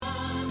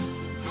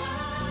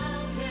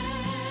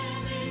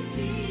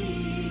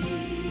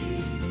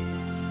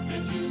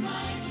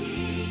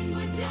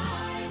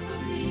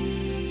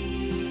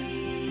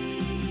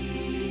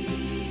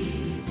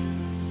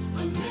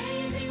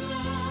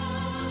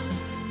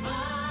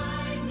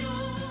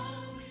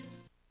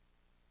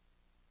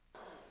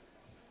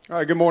All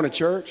right, good morning,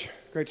 church.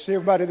 Great to see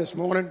everybody this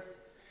morning.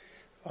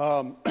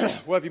 Well,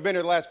 if you've been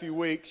here the last few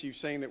weeks, you've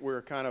seen that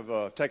we're kind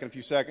of taking a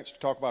few seconds to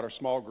talk about our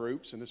small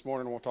groups. And this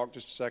morning, I want to talk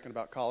just a second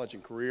about college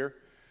and career.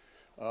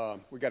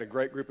 We've got a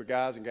great group of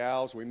guys and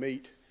gals. We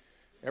meet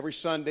every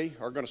Sunday,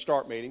 or going to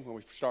start meeting when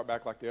we start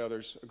back like the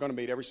others. We're going to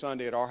meet every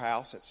Sunday at our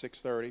house at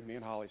 6:30, me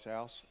and Holly's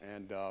house.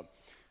 And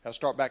that'll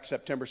start back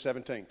September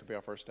 17th to be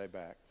our first day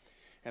back.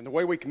 And the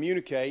way we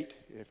communicate,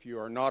 if you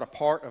are not a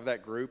part of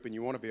that group and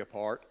you want to be a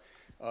part,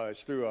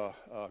 it's through a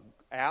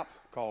app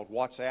called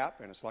WhatsApp,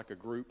 and it's like a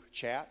group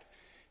chat.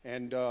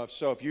 And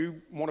so if you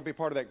want to be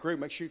part of that group,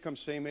 make sure you come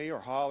see me or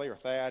Holly or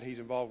Thad. He's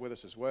involved with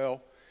us as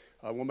well.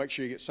 We'll make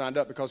sure you get signed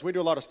up because we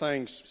do a lot of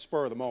things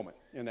spur of the moment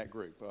in that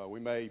group.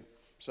 We may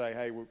say,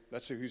 hey,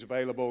 let's see who's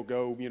available.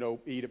 Go,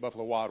 eat at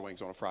Buffalo Wild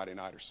Wings on a Friday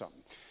night or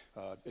something.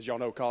 As y'all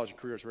know, college and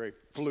career is a very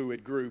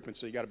fluid group, and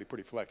so you got to be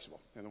pretty flexible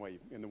in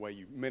the way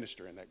you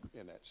minister in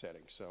that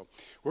setting. So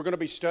we're going to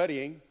be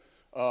studying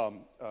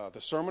the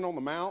Sermon on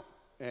the Mount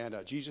and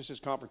Jesus'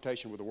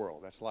 confrontation with the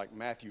world. That's like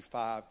Matthew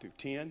 5 through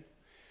 10.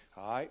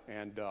 All right,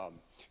 and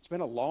it's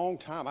been a long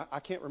time. I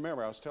can't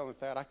remember. I was telling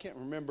Thad,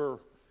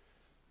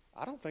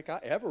 I don't think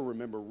I ever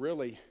remember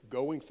really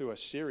going through a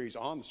series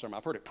on the sermon.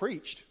 I've heard it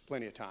preached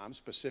plenty of times,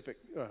 specific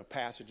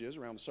passages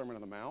around the Sermon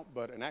on the Mount,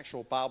 but an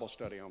actual Bible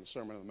study on the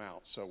Sermon on the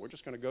Mount. So we're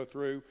just going to go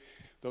through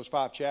those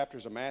 5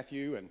 chapters of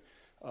Matthew, and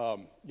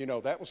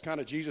that was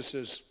kind of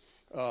Jesus's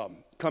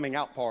coming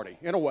out party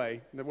in a way.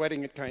 The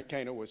wedding at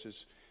Cana was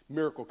his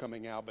miracle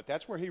coming out, but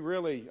that's where he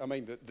really,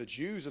 the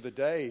Jews of the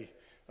day,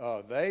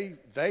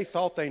 they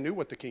thought they knew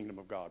what the kingdom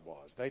of God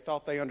was. They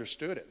thought they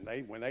understood it,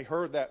 and when they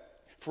heard that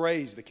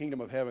phrase, the kingdom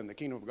of heaven, the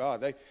kingdom of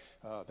God,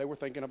 they were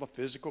thinking of a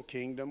physical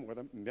kingdom where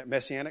the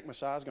Messianic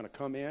Messiah is going to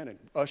come in and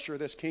usher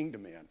this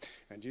kingdom in.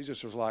 And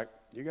Jesus was like,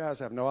 you guys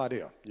have no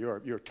idea.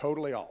 You're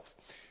totally off.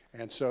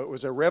 And so it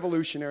was a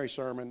revolutionary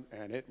sermon,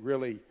 and it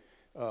really,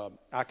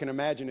 I can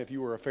imagine if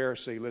you were a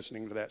Pharisee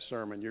listening to that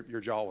sermon,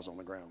 your jaw was on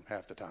the ground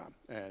half the time.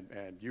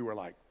 And you were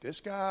like, this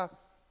guy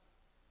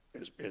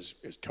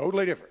is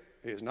totally different.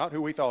 He is not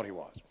who we thought he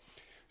was.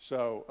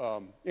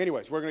 So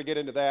anyways, we're going to get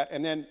into that.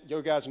 And then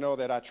you guys know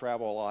that I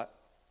travel a lot.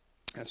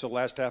 And so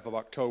last half of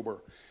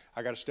October,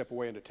 I got to step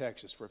away into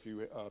Texas for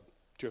 2 or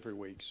 3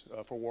 weeks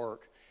for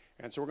work.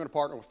 And so we're going to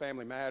partner with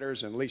Family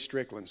Matters, and Lee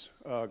Strickland's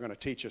going to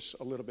teach us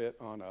a little bit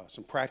on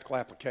some practical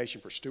application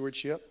for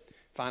stewardship,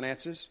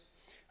 finances.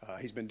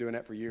 He's been doing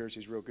that for years.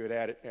 He's real good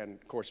at it. And,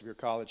 of course, if you're a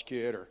college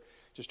kid or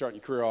just starting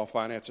your career off,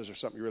 finances are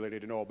something you really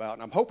need to know about.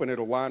 And I'm hoping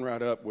it'll line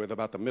right up with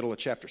about the middle of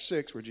chapter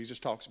 6 where Jesus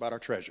talks about our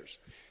treasures.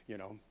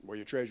 Where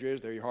your treasure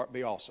is, there your heart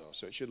be also.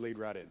 So it should lead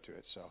right into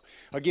it. So,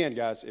 again,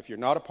 guys, if you're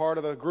not a part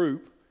of the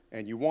group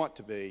and you want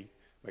to be,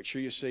 make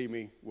sure you see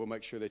me. We'll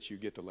make sure that you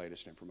get the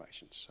latest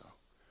information. So,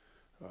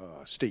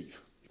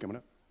 Steve, you coming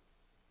up?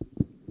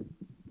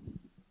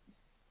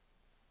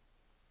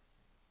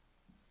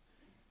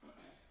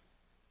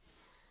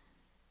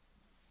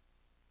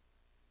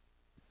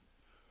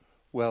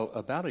 Well,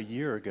 about a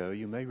year ago,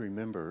 you may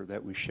remember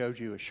that we showed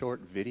you a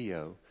short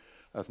video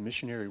of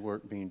missionary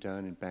work being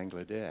done in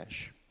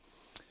Bangladesh.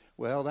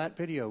 Well, that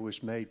video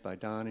was made by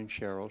Don and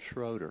Cheryl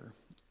Schroeder,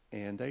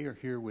 and they are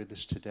here with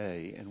us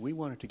today, and we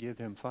wanted to give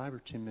them 5 or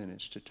 10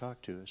 minutes to talk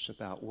to us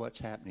about what's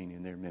happening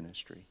in their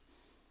ministry.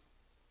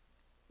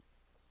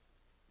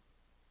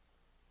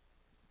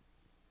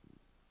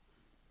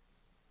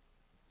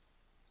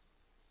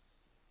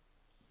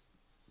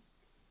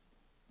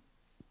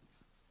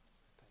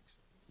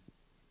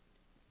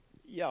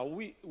 Yeah,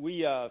 we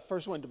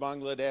first went to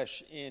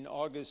Bangladesh in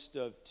August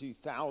of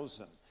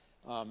 2000.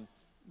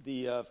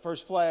 The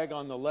first flag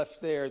on the left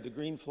there, the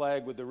green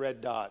flag with the red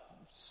dot,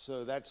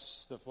 so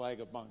that's the flag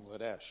of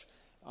Bangladesh.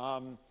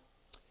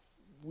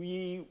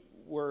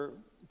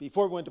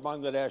 Before we went to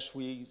Bangladesh,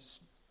 we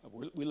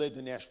lived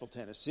in Nashville,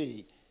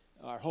 Tennessee.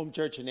 Our home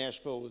church in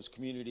Nashville was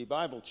Community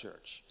Bible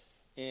Church,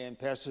 and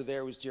pastor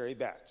there was Jerry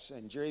Batts.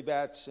 And Jerry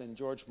Batts and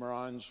George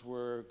Morange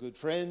were good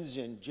friends,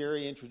 and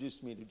Jerry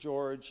introduced me to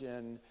George,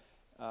 and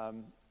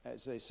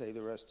as they say,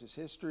 the rest is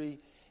history.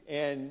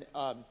 And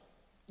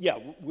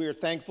we're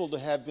thankful to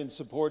have been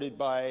supported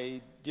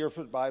by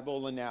Deerfoot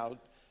Bible and now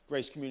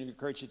Grace Community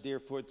Church at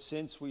Deerfoot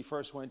since we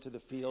first went to the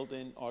field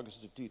in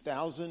August of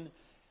 2000.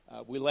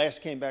 We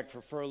last came back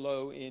for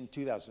furlough in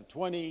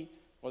 2020.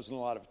 Wasn't a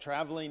lot of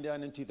traveling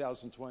done in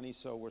 2020,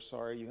 so we're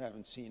sorry you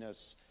haven't seen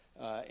us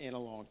in a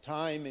long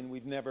time. And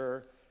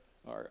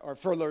our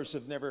furloughs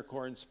have never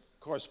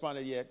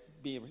corresponded yet,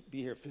 be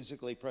here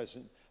physically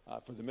present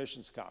for the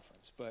missions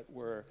conference, but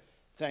we're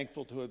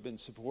thankful to have been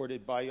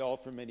supported by y'all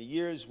for many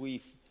years.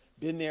 We've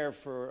been there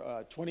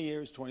for 20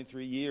 years,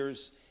 23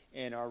 years,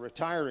 and are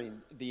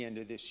retiring at the end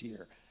of this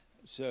year.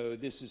 So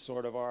this is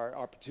sort of our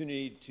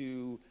opportunity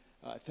to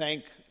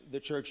thank the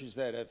churches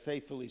that have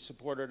faithfully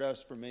supported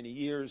us for many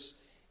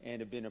years and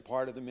have been a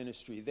part of the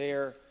ministry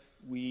there.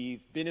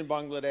 We've been in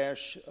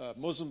Bangladesh, a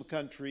Muslim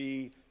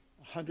country,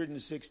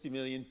 160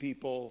 million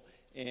people,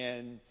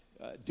 and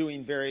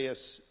doing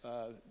various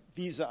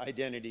visa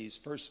identities.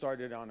 First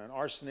started on an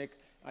arsenic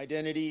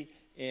identity,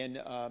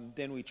 and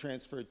then we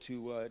transferred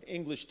to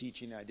English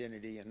teaching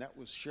identity, and that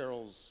was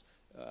Cheryl's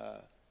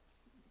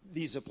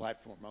visa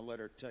platform. I'll let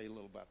her tell you a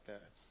little about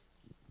that.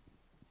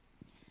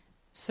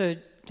 So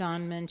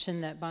Don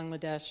mentioned that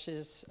Bangladesh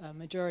is a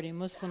majority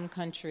Muslim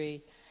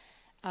country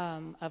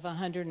of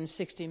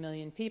 160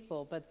 million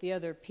people, but the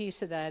other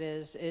piece of that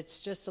is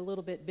it's just a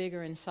little bit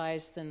bigger in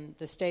size than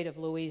the state of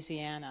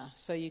Louisiana,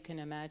 so you can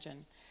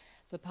imagine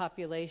the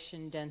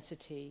population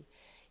density.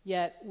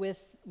 Yet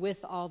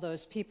with all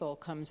those people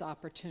comes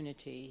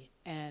opportunity,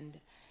 and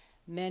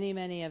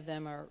many of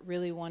them are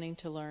really wanting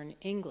to learn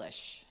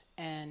English,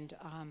 and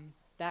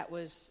that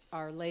was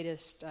our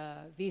latest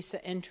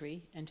visa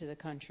entry into the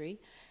country.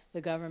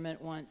 The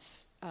government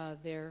wants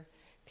their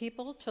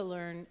people to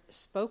learn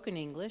spoken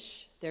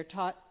English. They're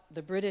taught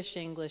the British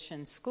English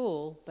in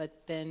school,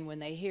 but then when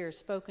they hear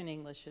spoken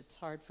English, it's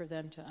hard for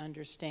them to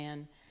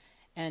understand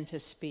and to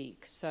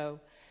speak. So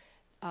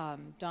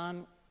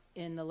Don,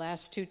 in the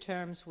last 2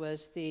 terms,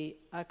 was the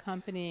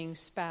accompanying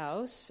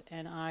spouse,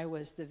 and I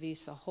was the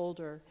visa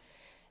holder.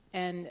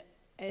 And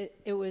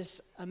it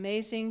was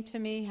amazing to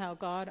me how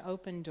God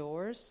opened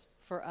doors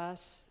for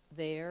us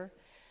there.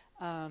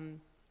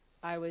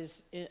 I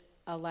was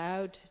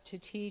allowed to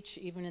teach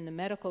even in the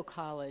medical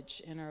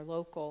college in our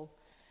local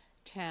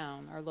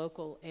town, our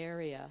local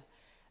area.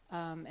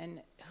 And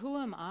who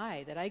am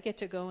I that I get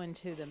to go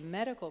into the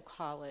medical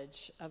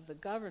college of the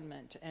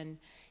government and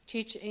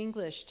teach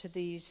English to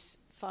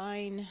these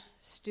fine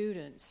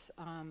students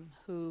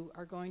who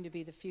are going to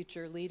be the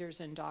future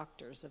leaders and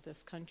doctors of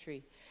this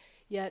country,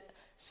 yet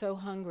so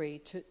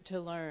hungry to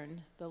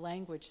learn the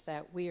language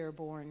that we are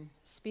born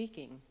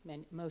speaking,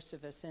 most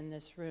of us in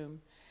this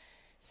room.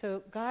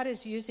 So God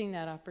is using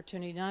that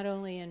opportunity not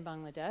only in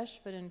Bangladesh,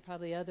 but in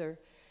probably other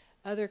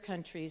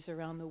countries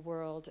around the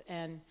world.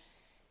 And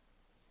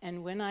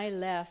when I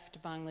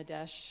left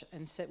Bangladesh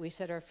and we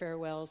said our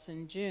farewells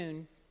in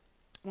June,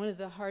 one of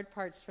the hard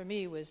parts for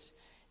me was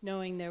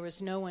knowing there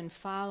was no one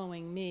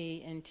following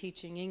me in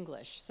teaching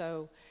English.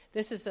 So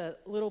this is a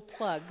little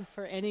plug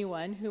for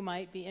anyone who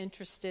might be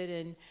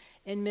interested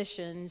in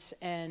missions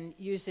and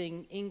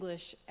using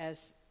English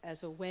as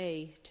a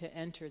way to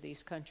enter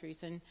these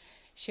countries and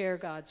share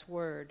God's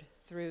word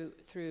through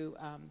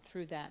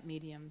that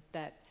medium.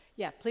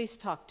 Please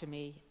talk to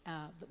me.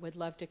 Would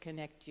love to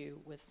connect you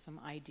with some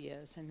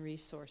ideas and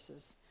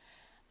resources.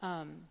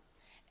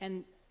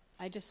 And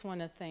I just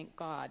want to thank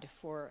God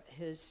for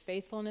his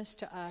faithfulness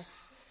to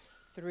us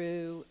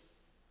through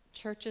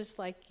churches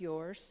like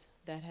yours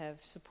that have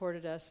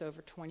supported us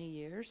over 20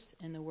 years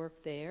in the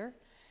work there.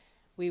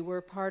 We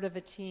were part of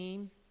a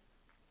team.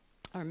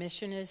 Our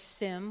mission is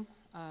SIM,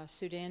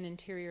 Sudan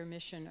Interior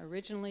Mission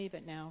originally,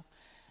 but now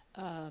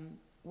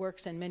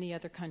works in many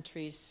other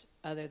countries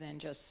other than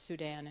just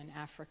Sudan and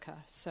Africa.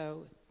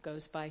 So it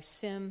goes by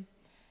SIM,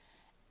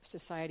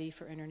 Society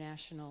for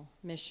International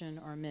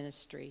Mission or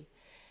Ministry.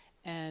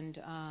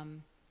 And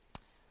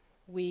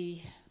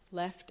we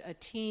left our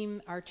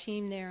team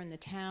there in the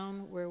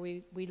town where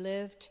we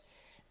lived,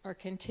 are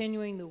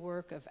continuing the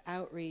work of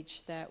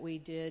outreach that we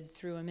did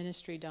through a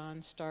ministry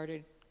Don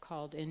started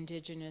called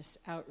Indigenous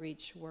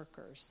Outreach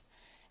Workers.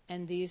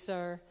 And these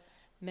are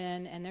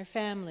men and their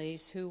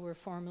families who were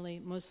formerly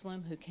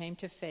Muslim, who came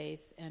to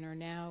faith and are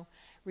now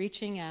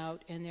reaching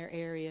out in their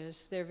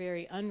areas, their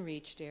very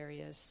unreached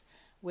areas,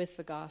 with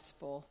the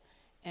gospel.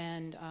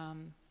 And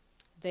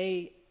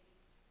they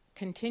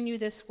continue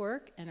this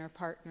work and are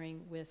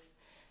partnering with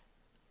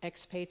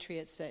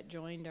expatriates that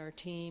joined our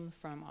team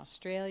from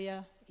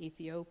Australia,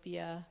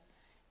 Ethiopia,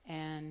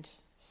 and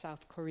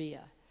South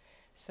Korea.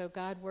 So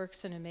God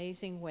works in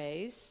amazing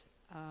ways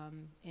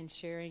in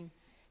sharing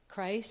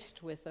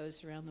Christ with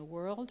those around the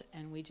world,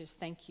 and we just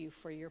thank you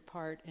for your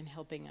part in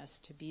helping us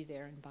to be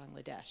there in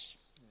Bangladesh.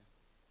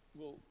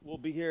 Yeah. We'll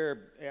be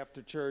here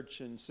after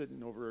church and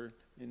sitting over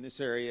in this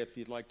area if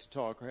you'd like to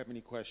talk or have any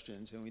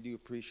questions, and we do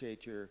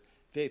appreciate your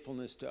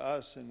faithfulness to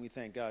us, and we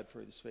thank God for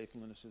his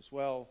faithfulness as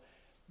well.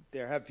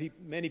 There have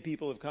many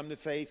people have come to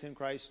faith in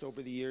Christ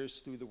over the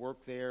years through the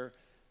work there.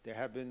 There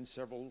have been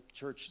several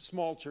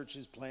small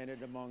churches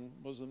planted among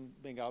Muslim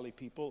Bengali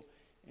people,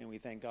 and we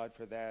thank God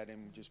for that,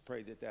 and we just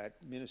pray that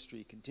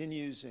ministry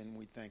continues, and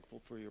we're thankful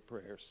for your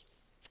prayers.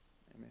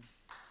 Amen.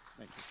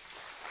 Thank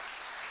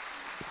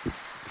you.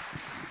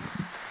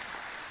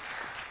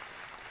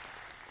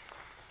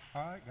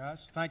 All right,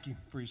 guys, thank you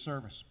for your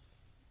service.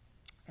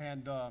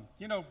 And,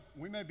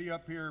 we may be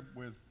up here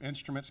with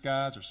instruments,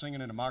 guys, or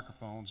singing into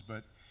microphones,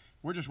 but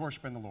we're just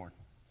worshiping the Lord.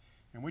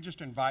 And we're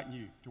just inviting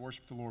you to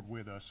worship the Lord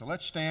with us. So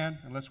let's stand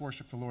and let's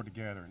worship the Lord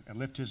together and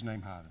lift his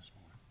name high this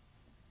morning.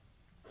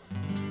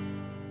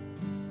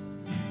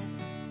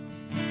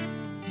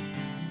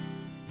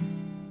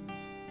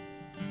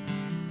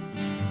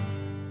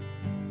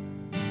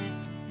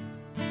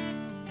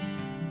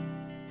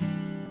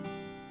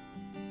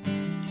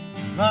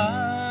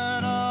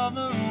 Light of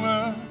the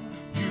world,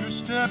 you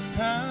step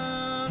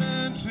down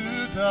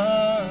into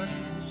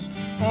darkness.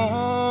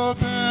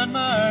 Open my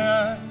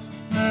eyes,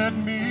 let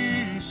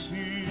me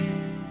see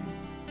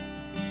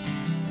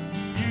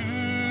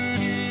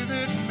beauty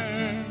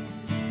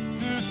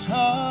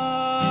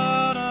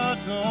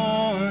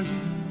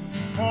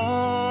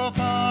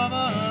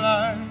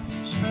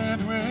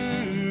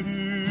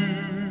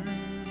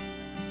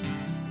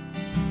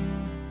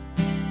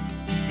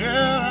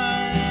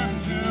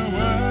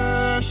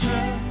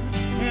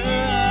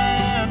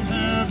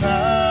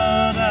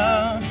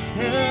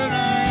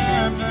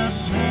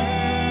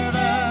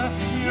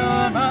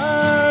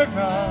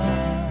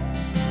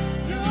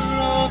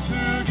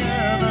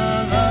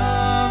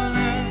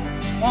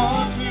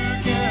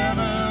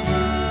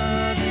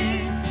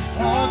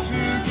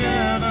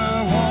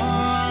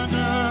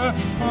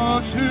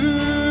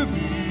to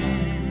me.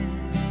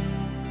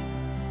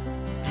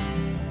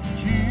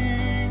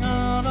 King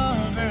of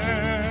all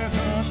days,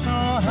 oh so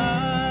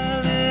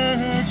highly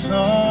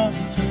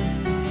exalted,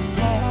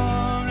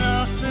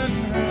 glorious in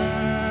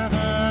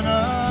heaven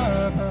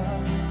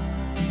above.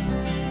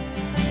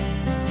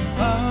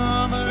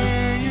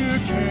 Humbly you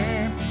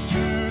came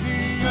to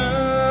the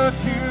earth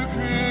you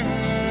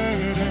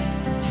created,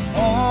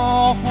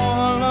 all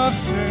for love's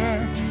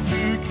sake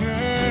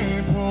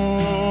became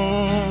poor.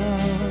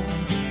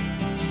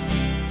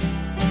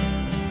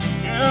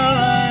 Here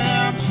I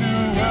am to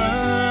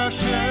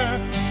worship,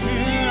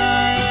 here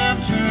I am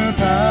to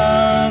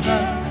bow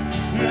down,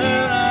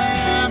 here I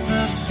am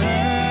to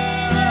say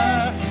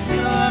that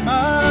you're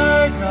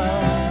my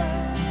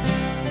God.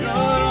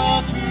 You're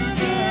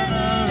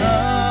altogether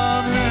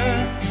lovely,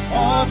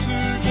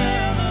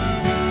 altogether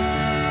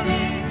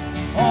worthy,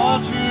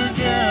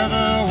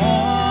 altogether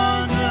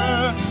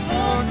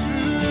wonderful to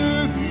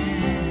me.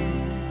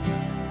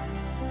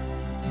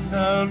 And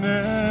I'll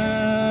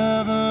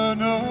never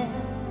know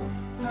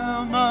how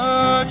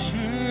much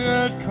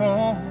it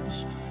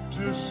costs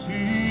to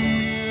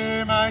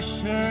see my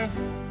shame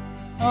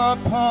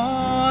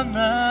upon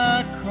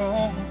that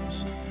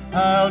cross.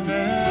 I'll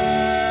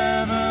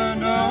never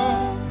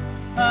know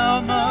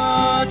how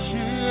much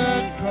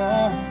it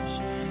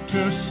costs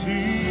to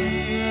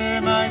see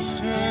my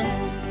sin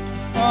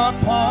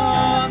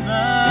upon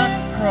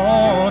that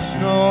cross.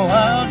 No,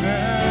 I'll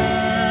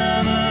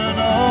never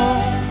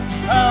know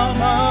how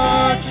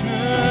much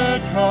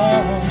it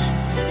costs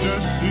to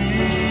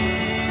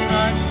see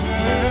my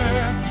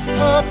sin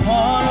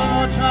upon, one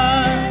more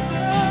time.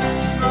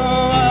 No,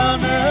 I'll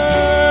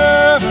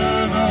never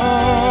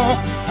know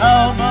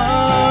how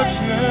much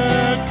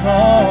it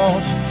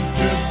costs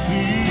to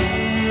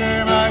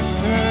see my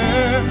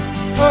sin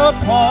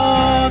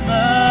upon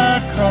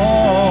that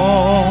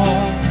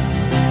cross.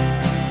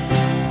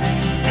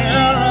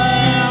 Here I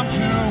am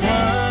to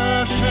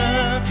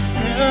worship,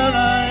 here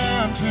I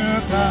am to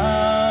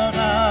bow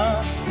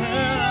down,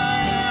 here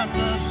I am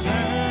to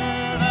say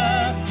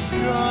that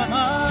you're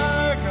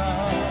my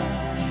God.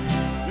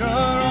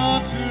 You're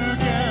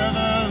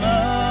altogether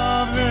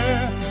lovely,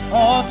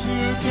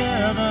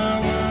 altogether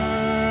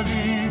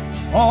worthy,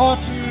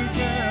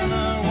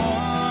 altogether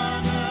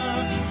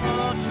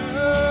wonderful to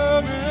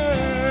me.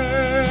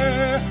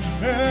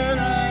 Here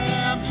I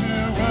am to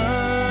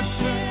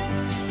worship,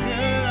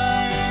 here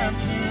I am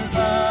to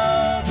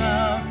bow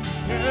down,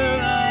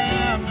 here I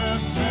am to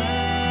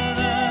say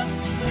that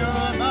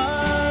you're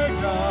my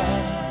God.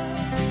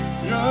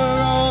 You're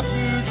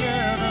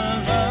altogether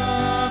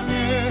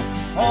lovely,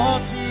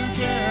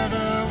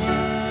 altogether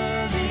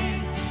worthy,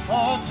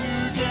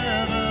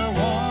 altogether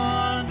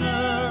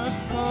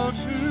wonderful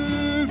to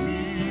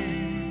me.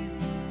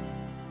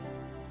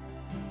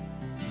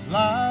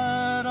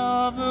 Light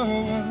of the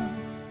world,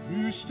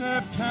 you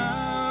stepped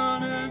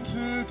down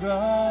into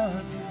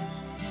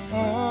darkness.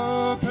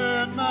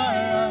 Open my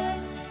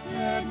eyes,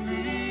 let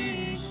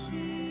me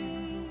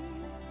see.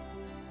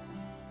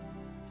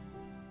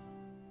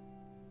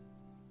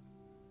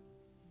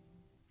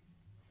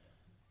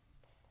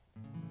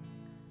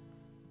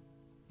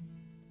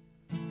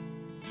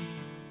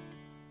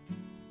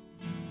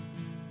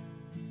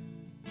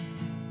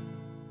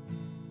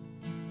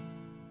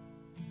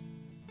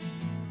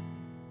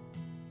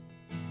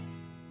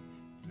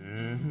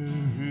 There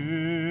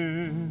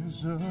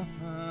is a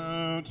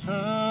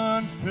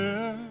fountain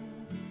filled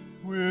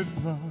with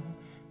blood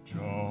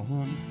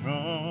drawn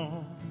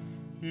from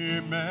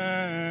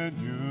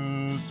Emmanuel's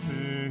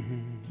face,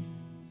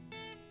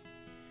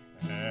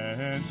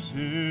 and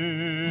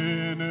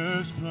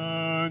sinners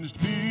plunged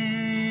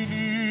beneath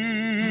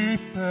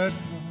that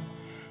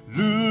flood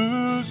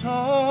lose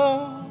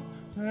all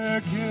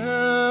their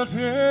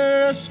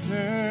guilty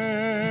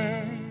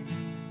stain.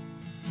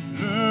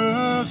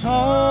 Lose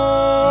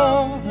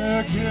all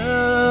their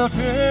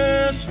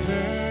guilty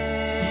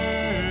stains.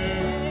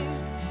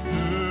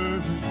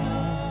 Lose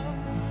all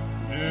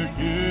their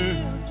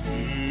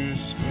guilty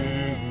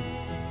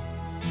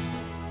stains.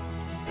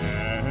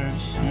 And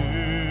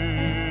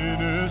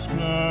sinners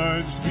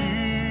plunged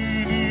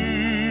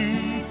beneath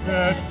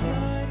that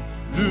flood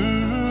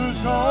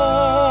lose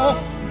all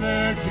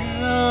their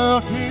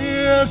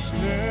guilty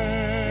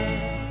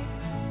stains.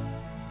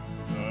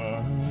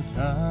 The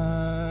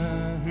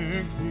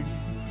dying thief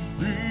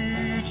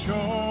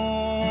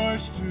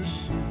rejoiced to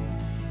see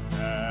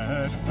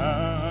that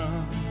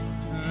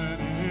fountain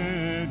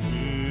in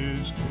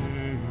his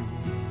cave.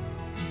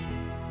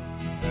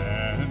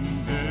 And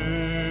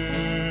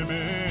there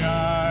may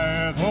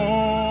I,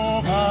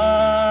 though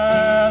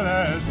vile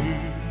as he,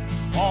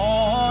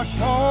 wash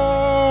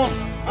all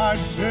my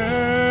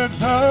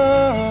sins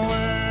away.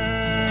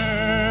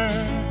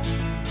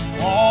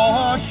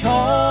 Wash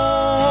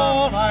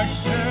all my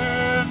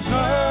sins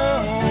away.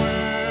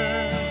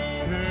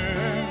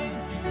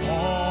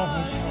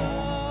 Wash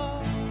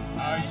all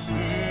my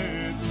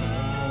sins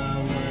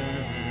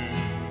away.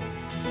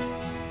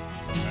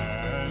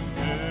 And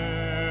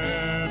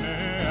then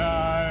may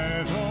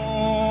I,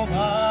 though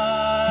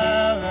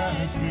vile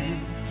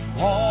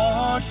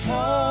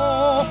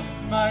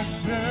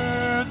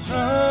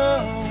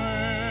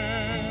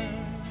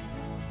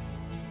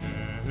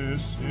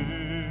This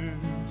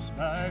is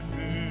by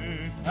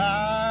faith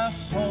I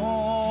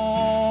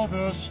saw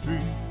the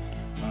stream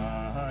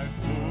my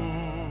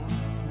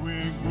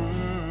flowing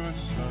would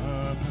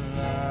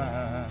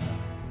supply.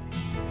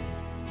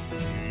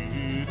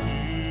 Redeeming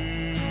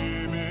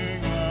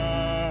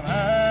love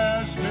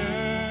has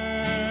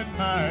been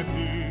my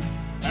theme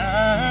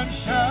and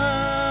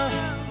shall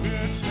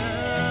be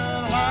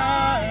till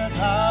I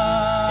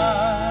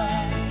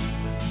die,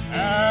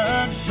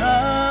 and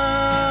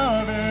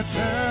shall be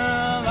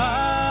till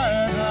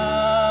I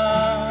die,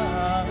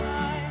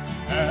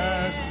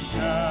 and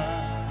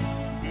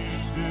shall be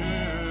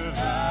till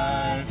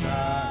I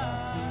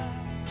die.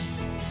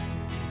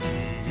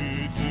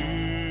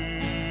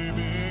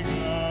 Redeeming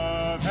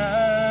love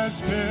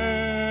has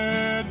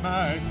been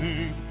my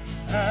theme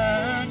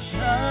and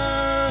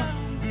shall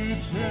be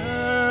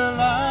till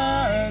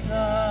I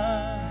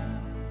die.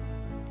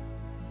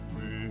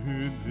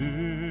 When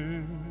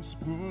this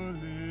poor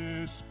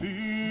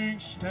lisping,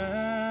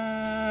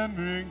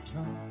 stammering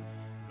tongue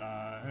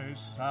lies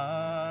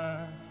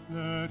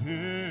silent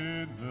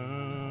in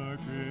the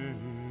grave,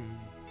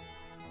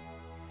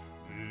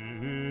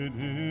 then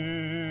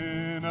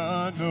in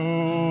a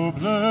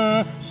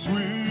nobler,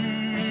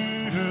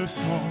 sweeter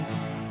song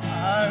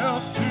I'll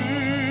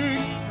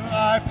sing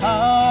thy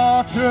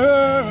power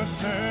to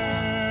save.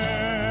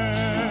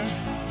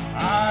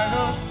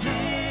 I'll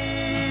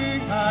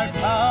sing thy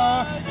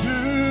power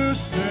to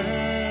save.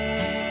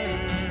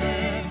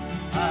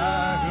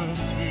 I'll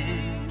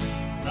sing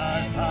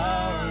thy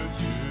power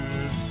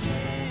to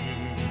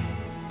save.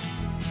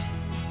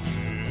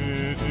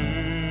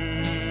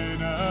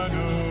 In a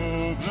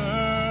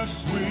nobler,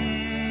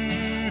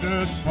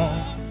 sweeter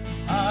song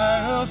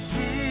I'll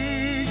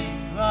sing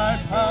thy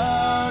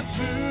power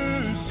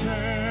to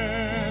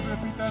save.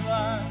 Repeat that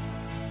line.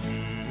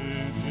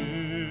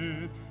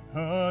 In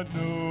a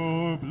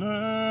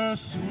nobler,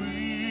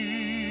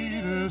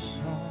 sweeter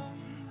song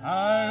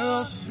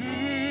I'll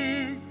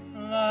sing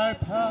thy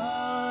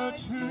power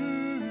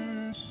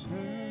to save.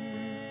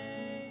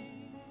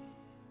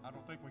 I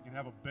don't think we can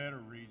have a better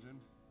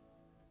reason,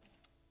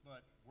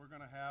 but we're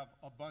going to have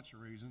a bunch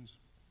of reasons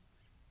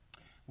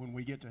when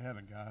we get to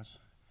heaven, guys,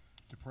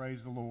 to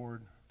praise the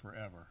Lord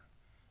forever.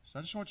 So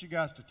I just want you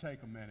guys to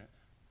take a minute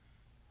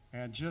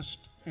and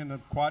just in the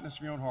quietness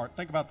of your own heart,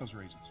 think about those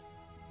reasons.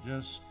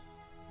 Just,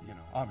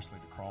 obviously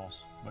the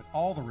cross, but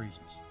all the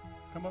reasons.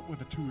 Come up with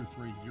 2 or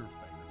 3 your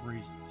favorite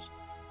reasons.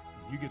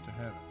 When you get to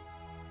heaven,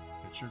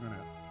 that you're going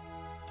to,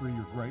 through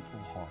your grateful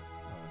heart,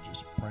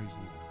 just praise the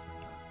Lord for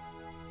eternity.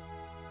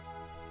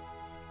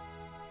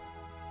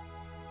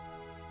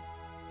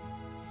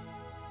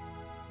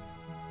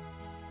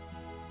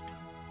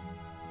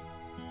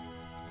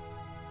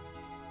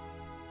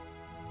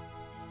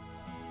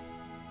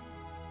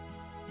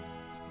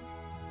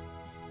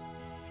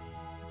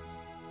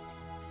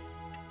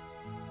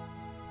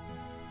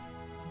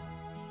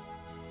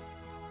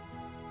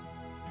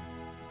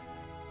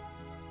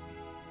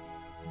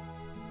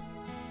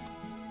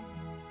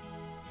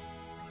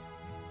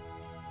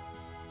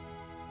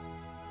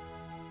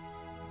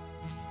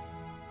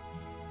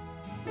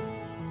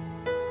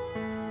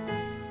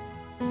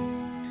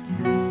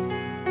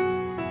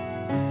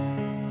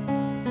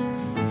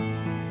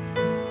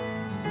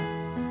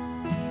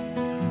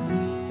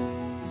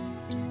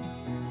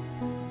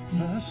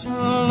 Bless the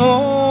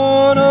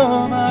Lord,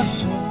 oh my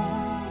soul,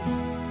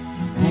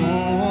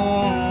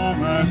 oh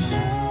my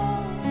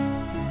soul,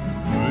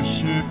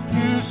 worship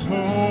His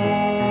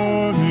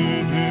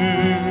holy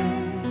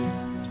name.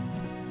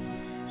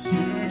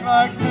 Sing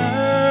like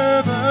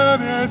never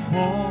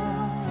before,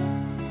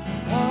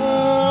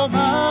 oh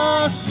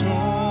my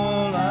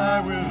soul, I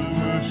will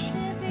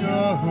worship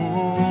Your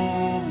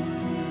holy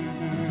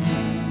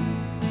name.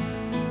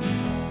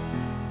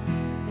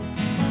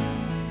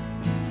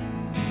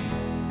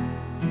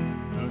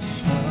 The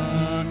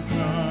sun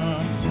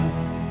comes up,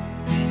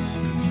 it's a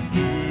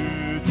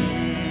new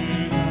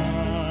day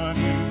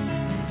dawning.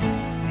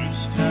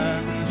 It's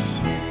time to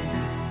sing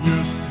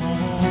Your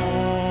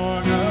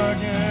song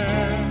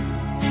again.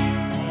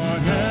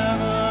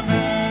 Whatever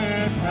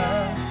may pass,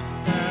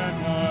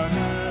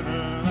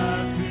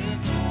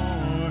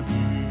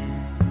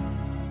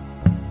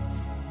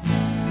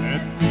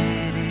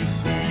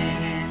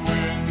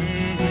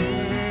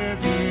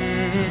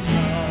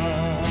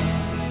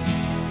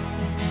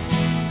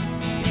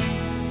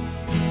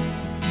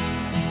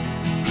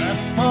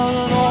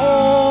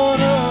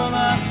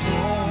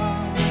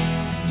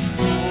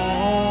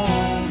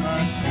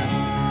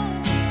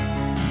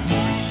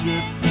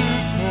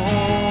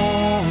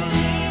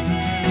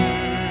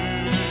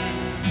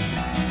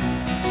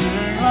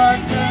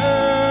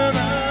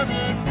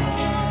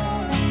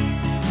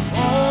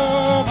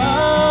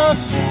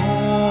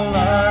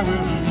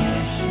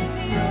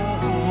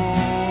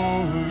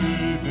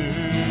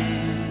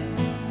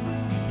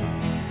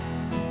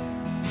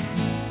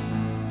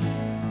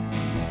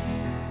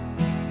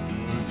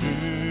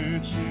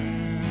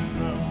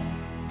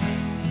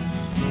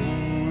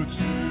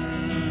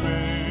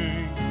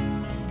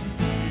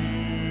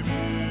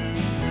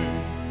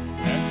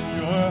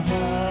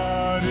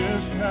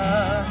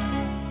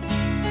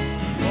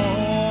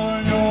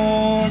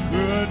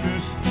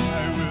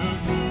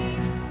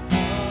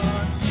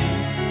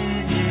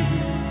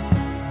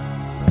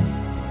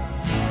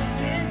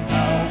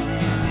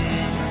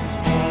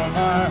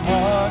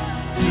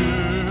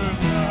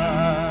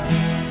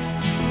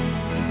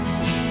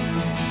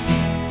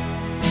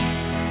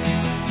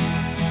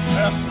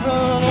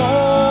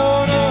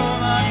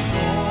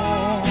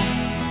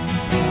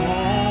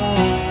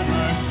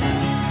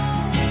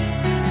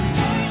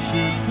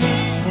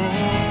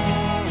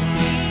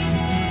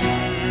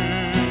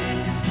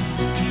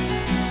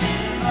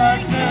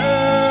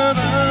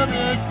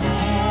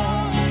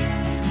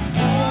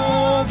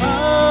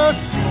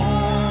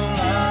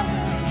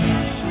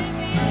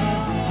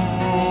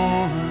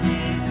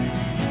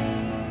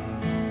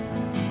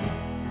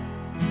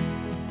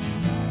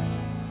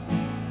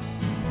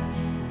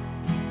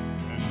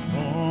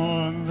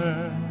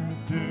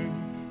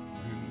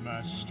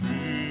 My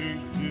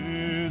strength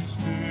is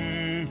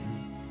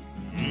fading,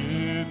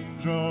 it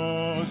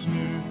draws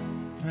near,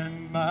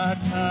 and my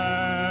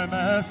time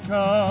has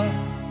come.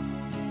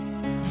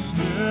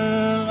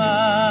 Still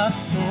my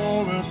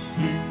soul will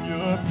sing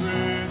your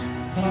praise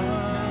unending.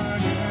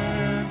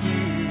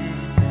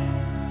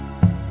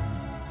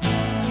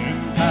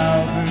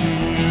 10,000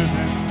 years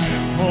and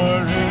then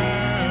forevermore.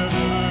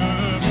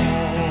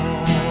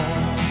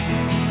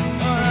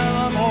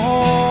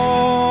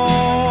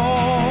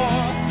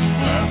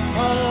 Bless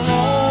the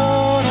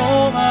Lord,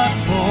 oh my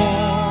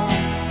soul,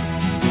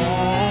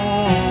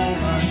 oh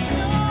my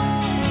soul.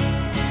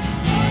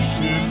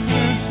 Worship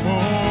His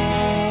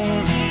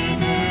holy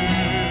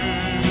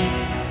name.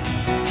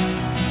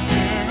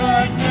 Sing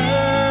like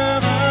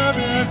never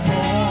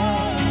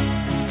before.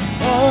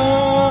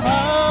 Oh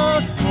my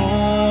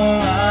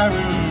soul, I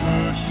will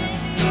worship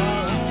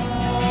your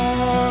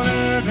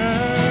holy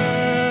name.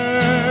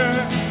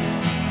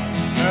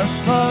 Bless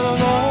the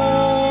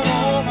Lord,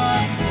 oh my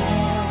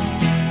soul,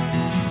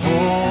 oh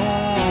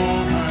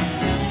my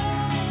soul.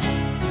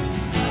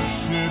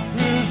 Worship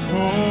His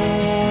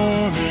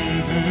holy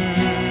name.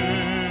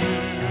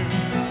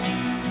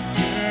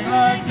 Sing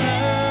like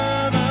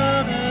never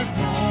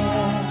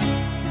before.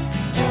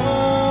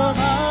 Oh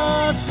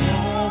my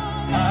soul,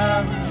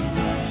 I will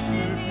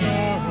worship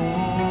your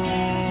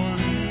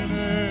holy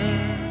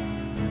name.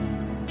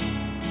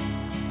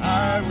 I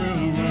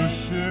will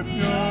worship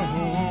your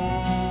holy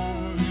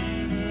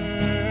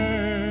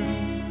name.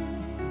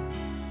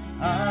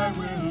 I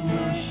will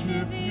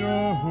worship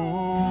your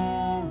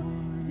holy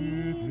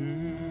name.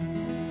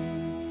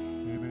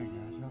 Amen,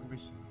 guys. Y'all can be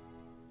seated.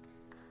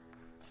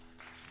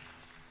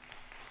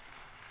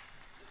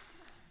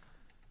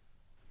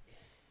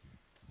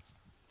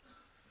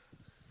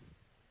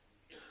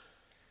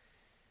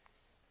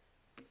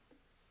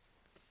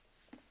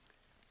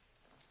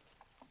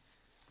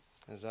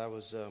 As I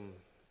was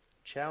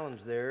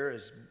challenged there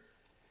as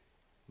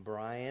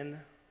Brian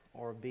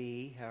or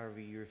B, however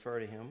you refer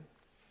to him,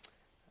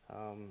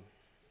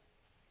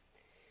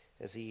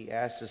 as he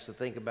asked us to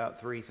think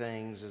about three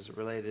things as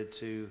related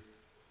to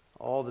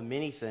all the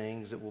many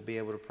things that we'll be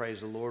able to praise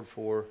the Lord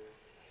for.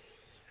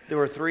 There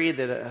were three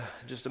that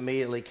just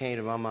immediately came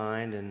to my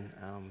mind, and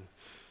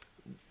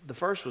the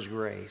first was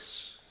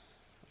grace.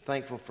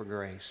 Thankful for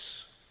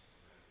grace.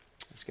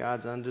 It's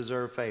God's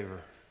undeserved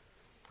favor.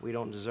 We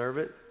don't deserve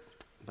it,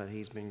 but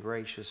He's been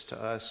gracious to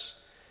us.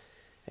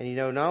 And you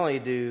know, not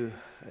only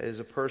is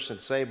a person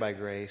saved by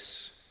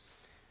grace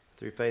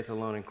through faith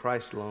alone in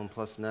Christ alone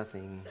plus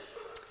nothing,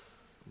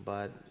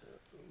 but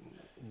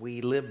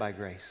we live by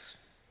grace.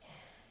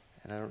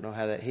 And I don't know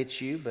how that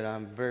hits you, but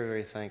I'm very,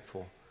 very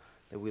thankful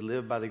that we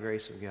live by the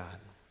grace of God.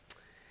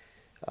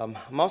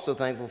 I'm also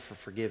thankful for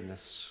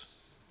forgiveness.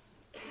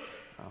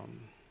 I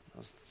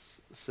was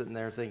sitting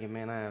there thinking,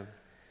 man, I'm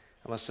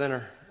a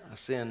sinner. I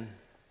sin.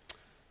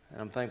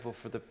 And I'm thankful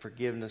for the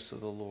forgiveness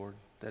of the Lord,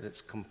 that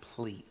it's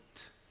complete.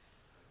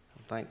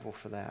 I'm thankful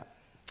for that.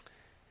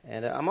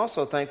 And I'm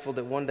also thankful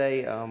that one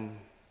day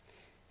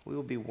we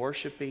will be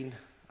worshiping,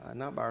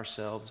 not by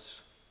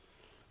ourselves,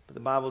 but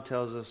the Bible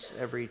tells us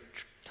every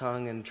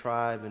tongue and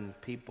tribe and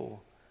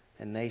people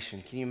and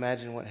nation. Can you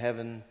imagine what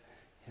heaven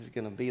is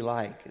going to be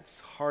like? It's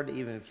hard to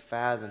even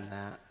fathom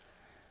that.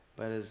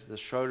 But as the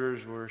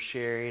Schroeders were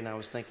sharing, I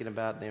was thinking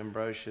about the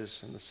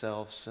Ambrosius and the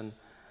Selfs and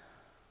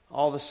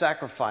all the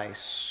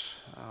sacrifice,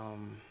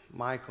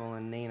 Michael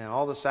and Nina,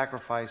 all the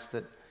sacrifice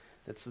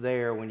that's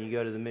there when you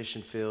go to the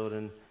mission field.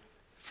 And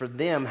for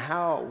them,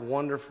 how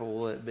wonderful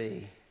will it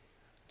be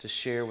to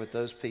share with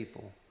those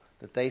people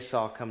that they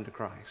saw come to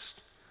Christ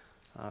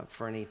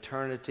for an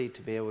eternity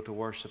to be able to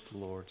worship the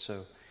Lord.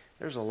 So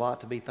there's a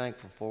lot to be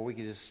thankful for. We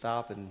could just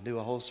stop and do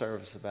a whole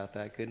service about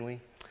that, couldn't we?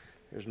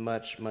 There's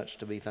much, much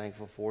to be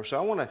thankful for. So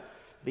I want to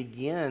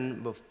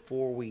begin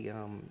before we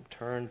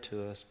turn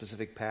to a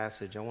specific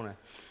passage. I want to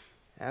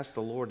ask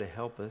the Lord to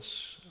help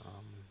us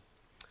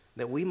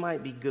that we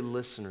might be good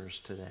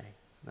listeners today.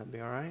 That'd be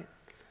all right?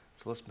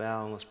 So let's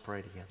bow and let's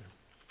pray together.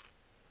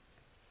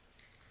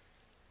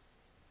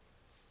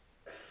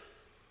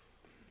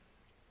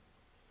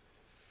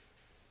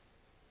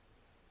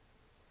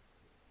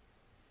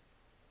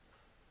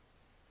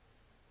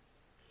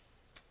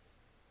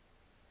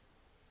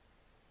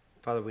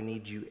 Father, we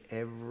need you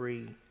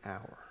every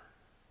hour,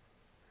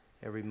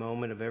 every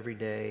moment of every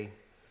day.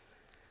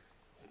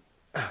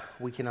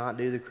 We cannot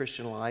do the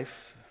Christian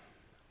life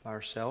by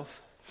ourselves,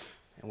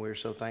 and we're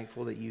so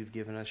thankful that you've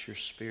given us your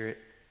Spirit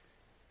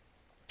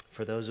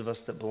for those of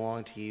us that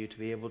belong to you to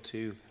be able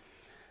to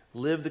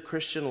live the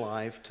Christian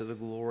life to the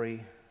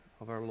glory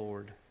of our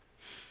Lord.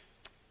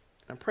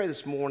 I pray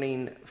this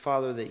morning,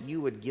 Father, that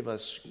you would give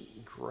us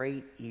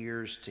great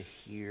ears to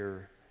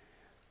hear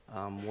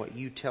what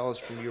you tell us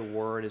from your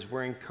word, as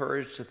we're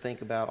encouraged to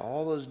think about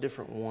all those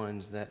different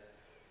ones that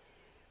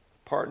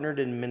partnered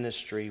in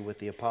ministry with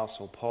the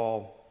Apostle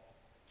Paul.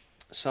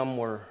 Some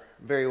were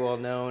very well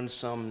known,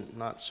 some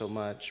not so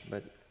much,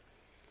 but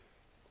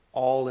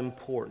all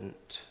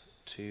important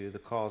to the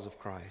cause of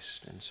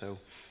Christ. And so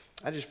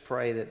I just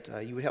pray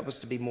that you would help us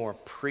to be more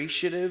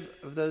appreciative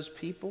of those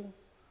people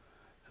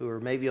who are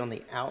maybe on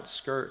the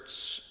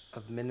outskirts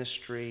of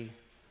ministry.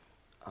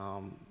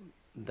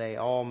 They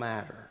all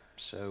matter.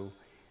 So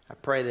I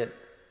pray that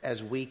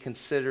as we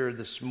consider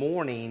this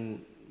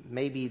morning,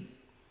 maybe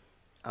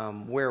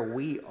where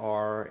we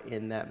are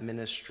in that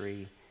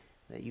ministry,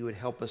 that you would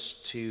help us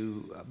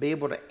to be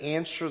able to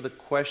answer the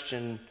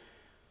question,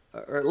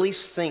 or at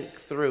least think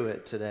through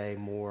it today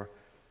more.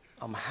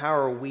 How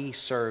are we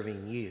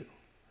serving you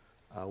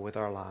with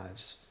our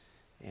lives?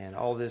 And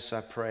all this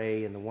I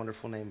pray in the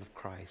wonderful name of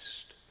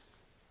Christ.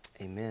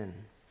 Amen.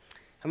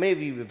 How many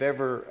of you have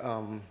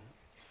ever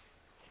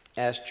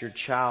asked your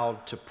child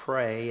to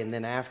pray and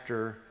then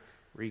after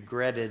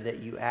regretted that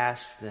you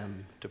asked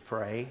them to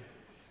pray?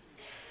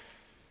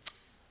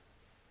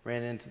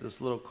 Ran into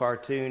this little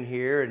cartoon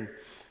here, and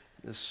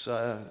this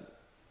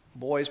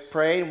boy's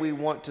praying, "We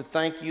want to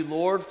thank you,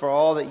 Lord, for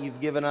all that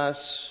you've given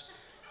us.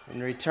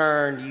 In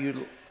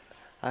return,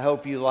 I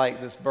hope you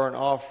like this burnt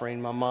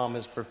offering my mom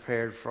has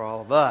prepared for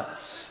all of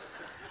us."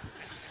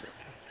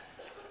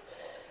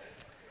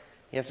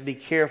 You have to be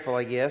careful,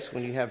 I guess,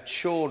 when you have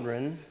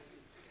children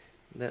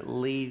that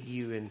lead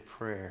you in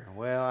prayer.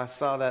 Well, I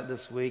saw that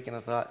this week and I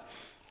thought,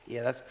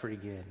 yeah, that's pretty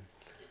good.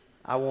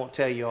 I won't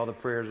tell you all the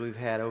prayers we've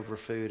had over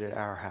food at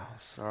our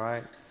house, all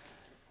right?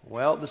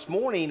 Well, this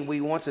morning we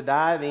want to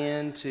dive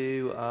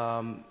into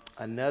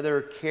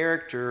another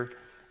character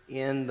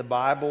in the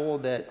Bible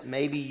that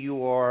maybe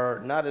you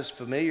are not as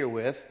familiar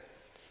with.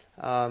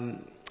 We're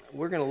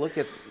going to look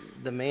at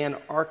the man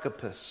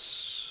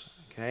Archippus,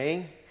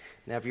 okay?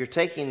 Now, if you're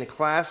taking the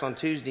class on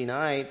Tuesday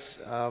nights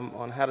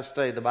on how to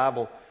study the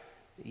Bible,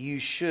 you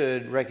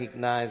should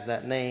recognize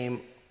that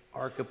name,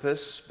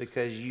 Archippus,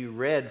 because you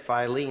read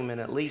Philemon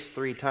at least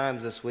 3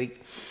 times this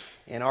week,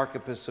 and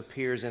Archippus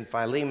appears in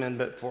Philemon.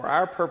 But for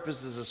our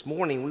purposes this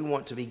morning, we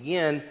want to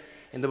begin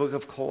in the book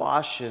of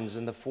Colossians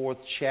in the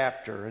 4th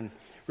chapter. And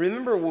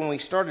remember when we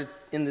started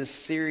in this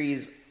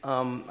series,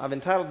 I've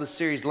entitled the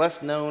series,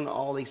 Less Known,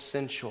 All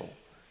Essential.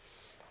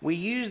 We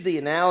used the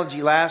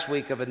analogy last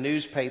week of a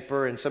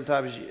newspaper, and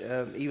sometimes,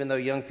 even though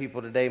young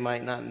people today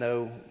might not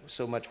know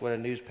so much what a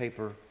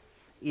newspaper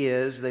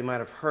is, they might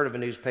have heard of a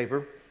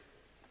newspaper.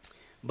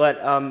 But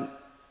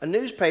a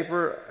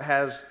newspaper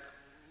has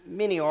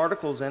many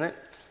articles in it,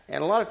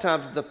 and a lot of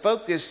times the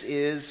focus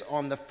is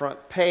on the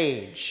front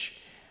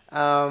page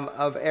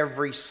of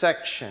every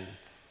section.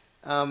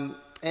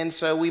 And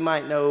so we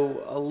might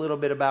know a little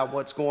bit about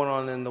what's going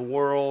on in the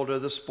world, or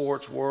the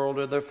sports world,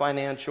 or the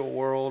financial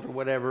world, or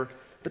whatever.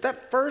 But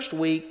that first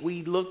week,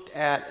 we looked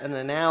at an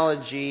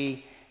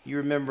analogy. You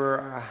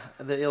remember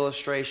the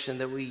illustration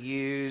that we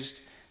used.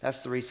 That's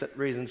the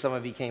reason some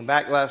of you came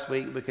back last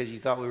week, because you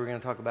thought we were going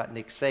to talk about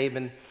Nick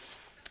Saban.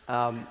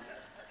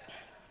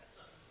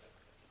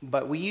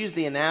 But we used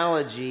the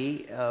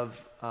analogy of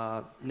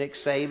Nick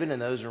Saban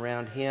and those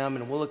around him,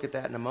 and we'll look at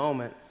that in a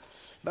moment.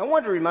 But I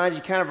wanted to remind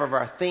you kind of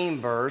our theme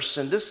verse,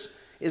 and this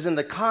is in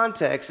the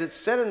context. It's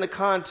set in the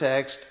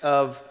context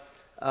of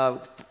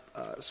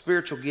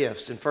spiritual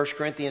gifts. In 1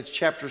 Corinthians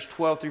chapters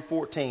 12 through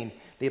 14,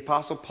 the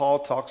Apostle Paul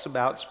talks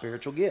about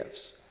spiritual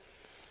gifts.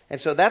 And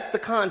so that's the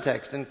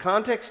context. And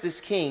context is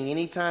king.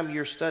 Anytime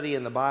you're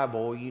studying the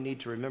Bible, you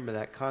need to remember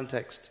that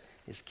context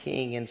is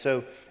king. And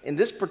so in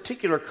this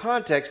particular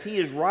context, he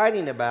is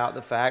writing about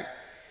the fact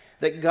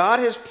that God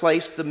has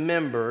placed the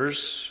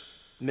members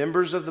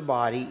of the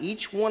body,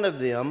 each one of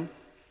them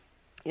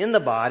in the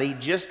body,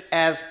 just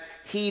as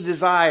he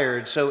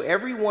desired. So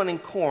everyone in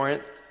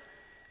Corinth,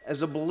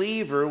 as a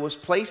believer, was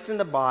placed in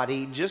the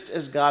body just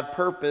as God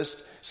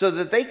purposed, so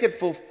that they could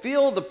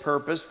fulfill the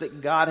purpose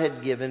that God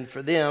had given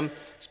for them,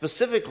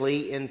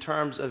 specifically in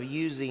terms of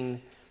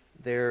using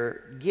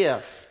their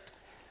gift.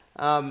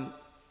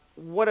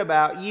 What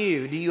about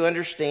you? Do you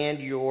understand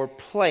your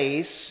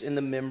place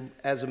in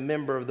as a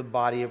member of the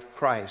body of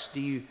Christ? Do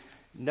you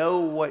know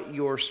what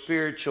your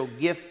spiritual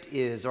gift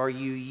is? Are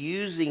you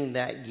using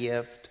that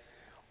gift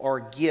or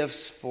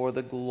gifts for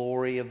the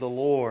glory of the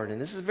Lord?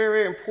 And this is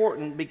very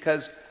important,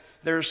 because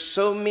there's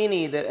so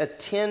many that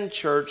attend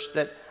church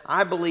that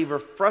I believe are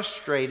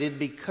frustrated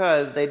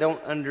because they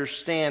don't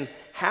understand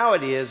how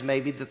it is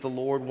maybe that the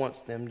Lord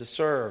wants them to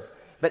serve.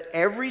 But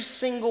every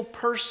single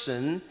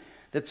person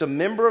that's a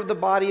member of the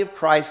body of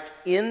Christ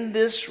in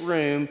this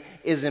room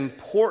is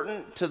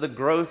important to the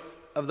growth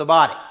of the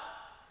body.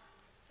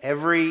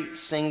 Every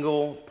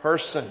single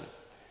person.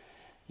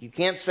 You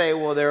can't say,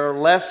 well, there are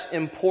less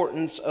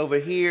importance over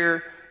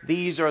here.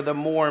 These are the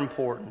more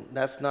important.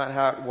 That's not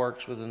how it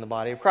works within the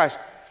body of Christ.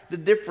 The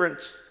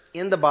difference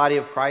in the body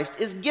of Christ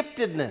is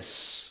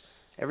giftedness.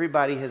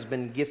 Everybody has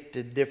been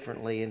gifted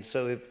differently. And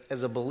so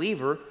as a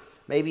believer,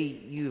 maybe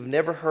you've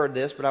never heard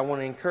this, but I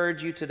want to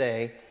encourage you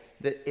today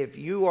that if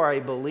you are a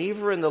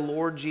believer in the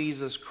Lord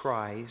Jesus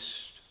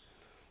Christ,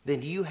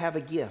 then you have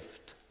a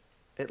gift.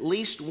 At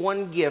least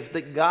one gift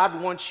that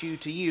God wants you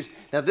to use.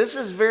 Now, this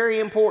is very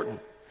important,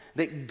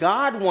 that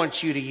God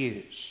wants you to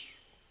use.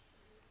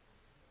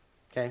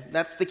 Okay,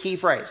 that's the key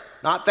phrase.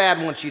 Not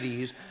Thad wants you to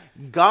use.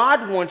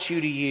 God wants you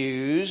to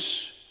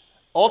use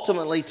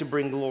ultimately to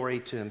bring glory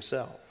to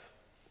himself.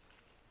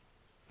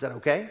 Is that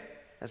okay?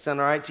 That sound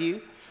all right to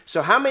you?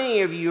 So how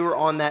many of you are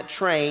on that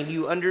train?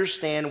 You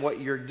understand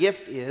what your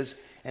gift is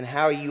and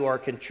how you are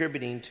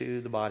contributing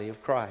to the body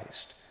of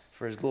Christ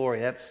for his glory.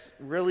 That's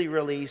really,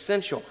 really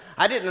essential.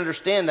 I didn't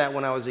understand that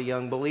when I was a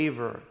young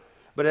believer.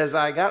 But as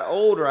I got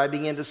older, I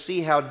began to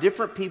see how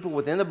different people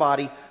within the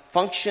body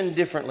function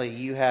differently.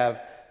 You have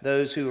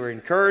those who are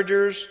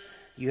encouragers.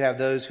 You have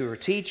those who are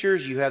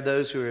teachers. You have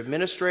those who are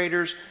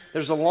administrators.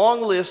 There's a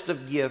long list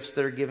of gifts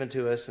that are given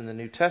to us in the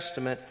New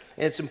Testament.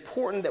 And it's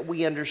important that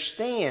we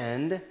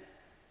understand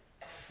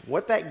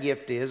what that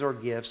gift is or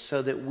gifts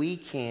so that we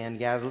can,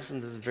 guys,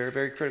 listen, this is very,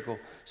 very critical,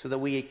 so that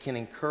we can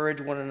encourage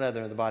one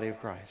another in the body of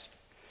Christ.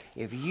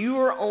 If you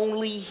are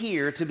only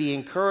here to be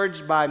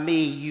encouraged by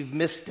me, you've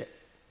missed it.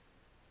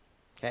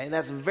 Okay,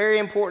 that's very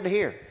important to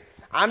hear.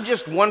 I'm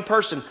just one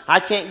person. I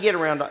can't get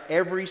around to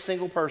every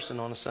single person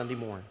on a Sunday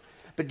morning.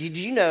 But did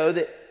you know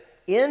that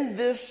in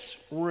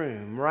this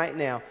room right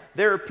now,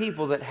 there are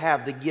people that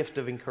have the gift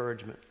of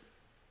encouragement?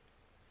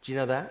 Do you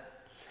know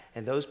that?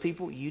 And those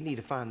people, you need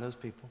to find those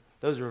people.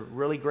 Those are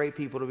really great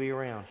people to be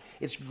around.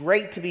 It's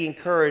great to be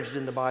encouraged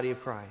in the body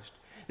of Christ.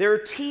 There are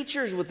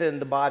teachers within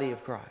the body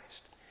of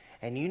Christ.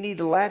 And you need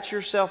to latch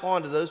yourself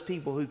onto those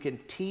people who can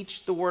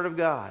teach the Word of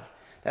God.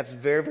 That's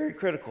very, very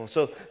critical.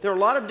 So there are a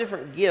lot of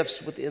different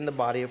gifts within the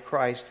body of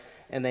Christ,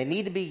 and they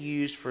need to be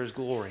used for his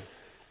glory.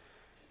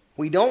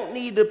 We don't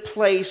need to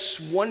place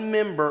one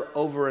member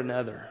over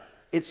another.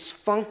 It's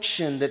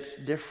function that's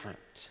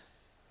different.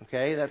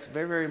 Okay, that's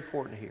very, very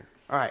important here.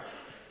 All right.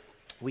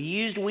 We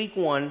used week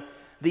 1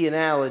 the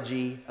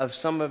analogy of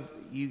some of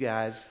you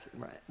guys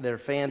that are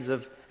fans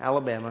of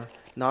Alabama.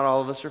 Not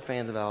all of us are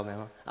fans of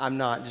Alabama. I'm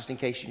not, just in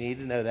case you need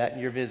to know that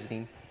and you're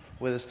visiting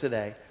with us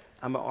today.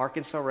 I'm an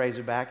Arkansas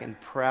Razorback and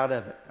proud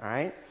of it, all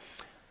right?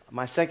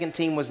 My second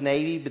team was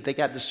Navy, but they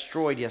got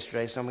destroyed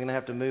yesterday, so I'm going to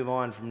have to move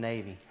on from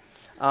Navy.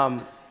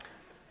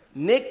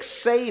 Nick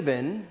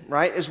Saban,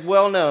 right, is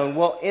well known.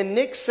 Well, in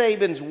Nick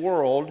Saban's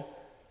world,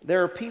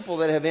 there are people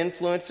that have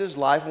influenced his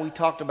life, and we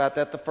talked about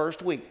that the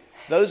first week.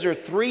 Those are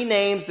 3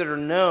 names that are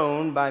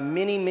known by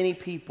many, many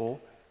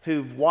people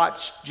who've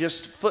watched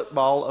just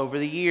football over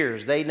the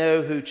years. They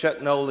know who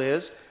Chuck Noll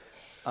is.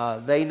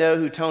 They know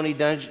who Tony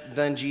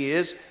Dungy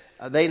is.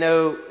 They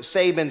know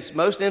Saban's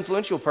most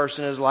influential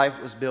person in his life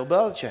was Bill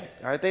Belichick.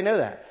 All right, they know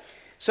that.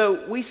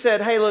 So we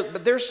said, hey, look,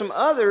 but there's some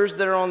others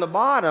that are on the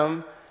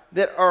bottom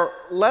that are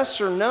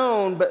lesser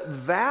known but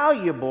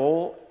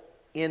valuable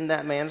in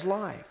that man's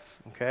life.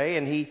 Okay,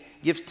 and he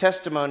gives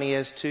testimony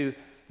as to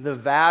the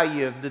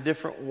value of the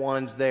different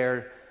ones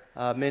there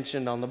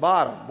mentioned on the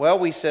bottom. Well,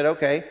 we said,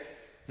 okay,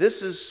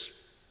 this is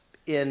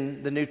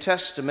in the New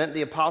Testament.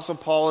 The Apostle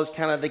Paul is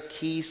kind of the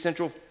key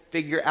central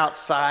figure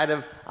outside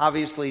of,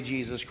 obviously,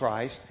 Jesus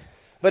Christ.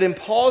 But in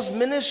Paul's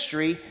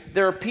ministry,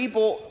 there are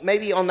people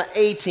maybe on the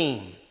A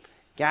team,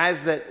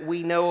 guys that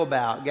we know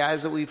about,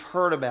 guys that we've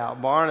heard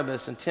about,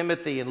 Barnabas and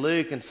Timothy and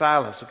Luke and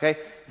Silas, okay?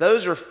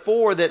 Those are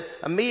 4 that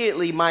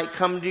immediately might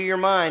come to your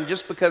mind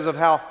just because of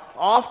how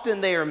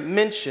often they are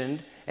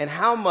mentioned and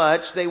how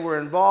much they were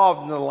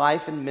involved in the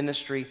life and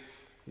ministry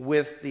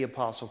with the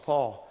Apostle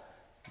Paul.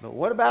 But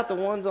what about the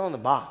ones on the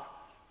bottom?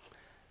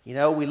 You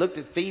know, we looked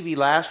at Phoebe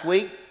last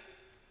week.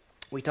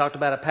 We talked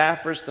about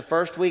Epaphras the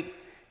first week.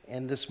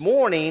 And this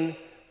morning,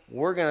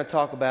 we're going to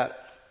talk about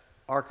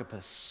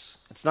Archippus.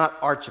 It's not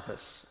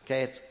Archippus,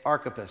 okay? It's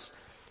Archippus.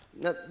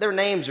 Now, their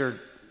names are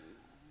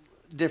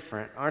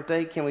different, aren't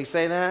they? Can we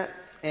say that?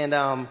 And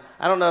I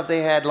don't know if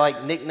they had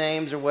like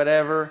nicknames or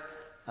whatever.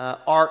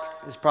 Ark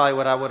is probably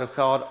what I would have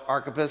called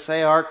Archippus.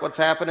 Hey, Ark, what's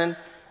happening?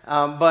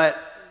 But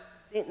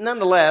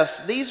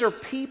nonetheless, these are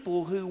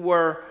people who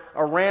were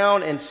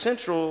around and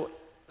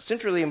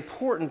centrally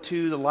important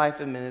to the life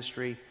and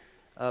ministry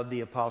of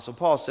the Apostle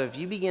Paul. So if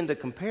you begin to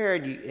compare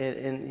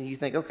and you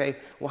think, okay,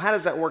 well, how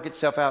does that work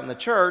itself out in the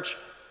church?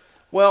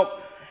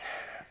 Well,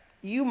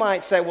 you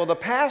might say, well, the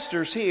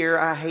pastor's here.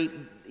 I hate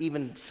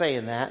even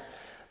saying that.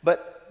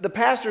 But the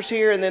pastor's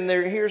here, and then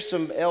here's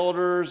some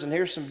elders, and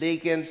here's some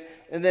deacons,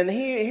 and then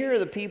here are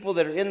the people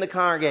that are in the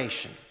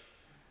congregation.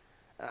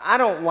 I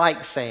don't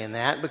like saying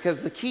that because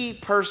the key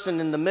person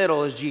in the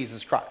middle is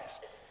Jesus Christ.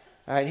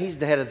 All right, he's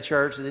the head of the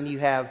church, and then you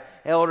have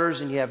elders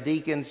and you have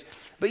deacons.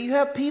 But you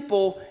have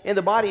people in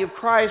the body of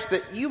Christ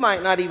that you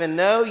might not even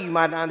know. You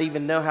might not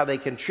even know how they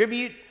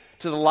contribute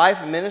to the life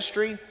and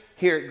ministry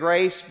here at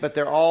Grace, but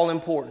they're all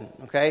important,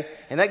 okay?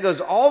 And that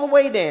goes all the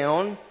way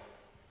down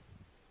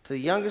to the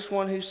youngest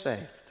one who's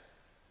saved.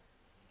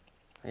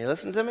 Are you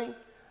listening to me?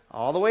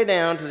 All the way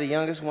down to the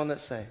youngest one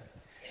that's saved.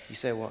 You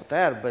say, well,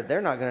 but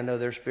they're not going to know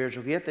their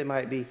spiritual gift. They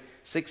might be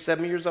 6,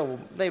 7 years old. Well,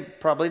 they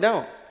probably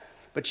don't.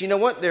 But you know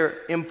what?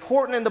 They're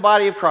important in the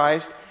body of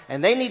Christ,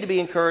 and they need to be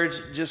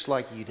encouraged just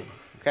like you do.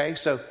 Okay?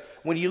 So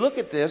when you look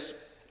at this,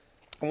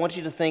 I want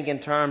you to think in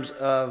terms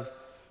of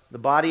the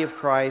body of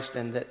Christ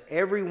and that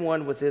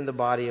everyone within the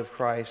body of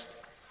Christ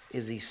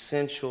is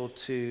essential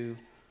to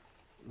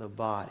the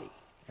body.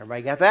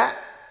 Everybody got that?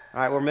 All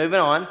right, we're moving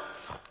on.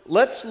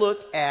 Let's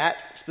look at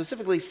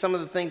specifically some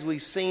of the things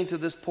we've seen to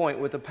this point.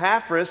 With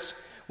Epaphras,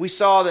 we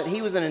saw that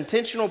he was an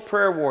intentional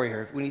prayer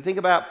warrior. When you think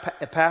about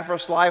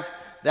Epaphras' life,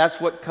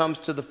 that's what comes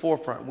to the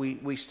forefront.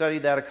 We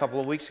studied that a couple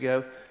of weeks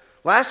ago.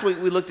 Last week,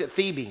 we looked at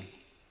Phoebe.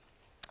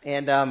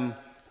 And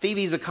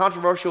Phoebe's a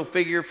controversial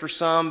figure for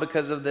some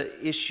because of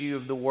the issue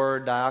of the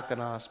word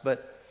diakonos.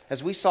 But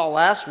as we saw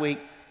last week,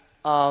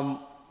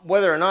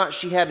 whether or not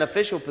she had an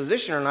official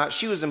position or not,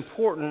 she was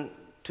important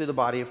to the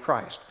body of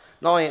Christ.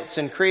 Not only at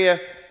Cenchrea,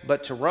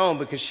 but to Rome,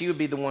 because she would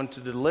be the one to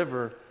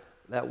deliver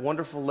that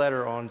wonderful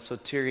letter on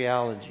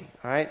soteriology.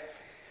 All right?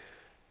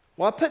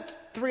 Well, I put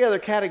 3 other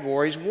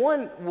categories.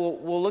 One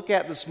we'll look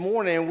at this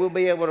morning, and we'll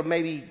be able to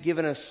maybe give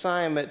an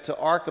assignment to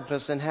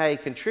Archippus and how he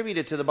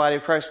contributed to the body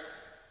of Christ.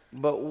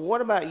 But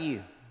what about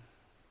you?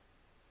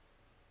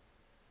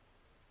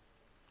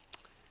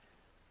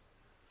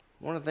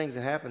 One of the things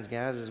that happens,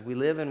 guys, is we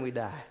live and we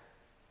die.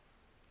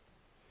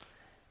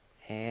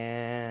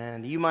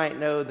 And you might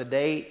know the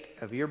date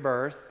of your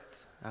birth.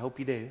 I hope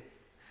you do.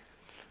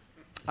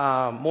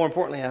 More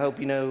importantly, I hope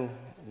you know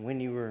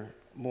when you were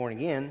born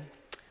again.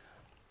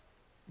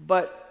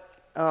 But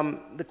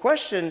the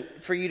question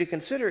for you to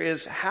consider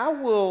is,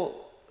 how will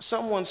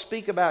someone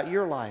speak about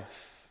your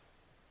life?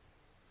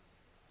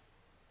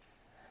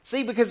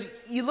 See, because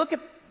you look at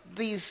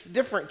these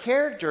different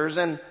characters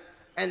and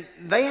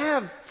they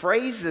have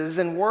phrases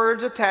and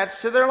words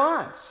attached to their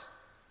lives,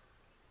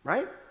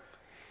 right?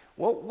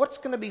 Well, what's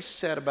going to be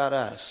said about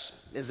us?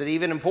 Is it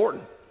even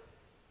important?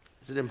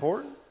 Is it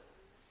important?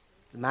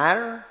 Does it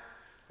matter?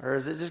 Or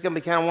is it just going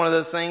to be kind of one of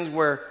those things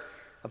where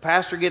a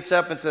pastor gets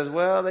up and says,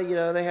 well,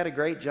 they had a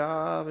great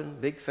job and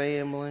big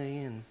family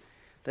and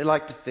they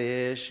like to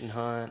fish and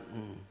hunt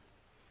and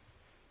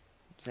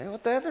say, well,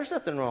 there's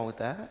nothing wrong with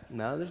that.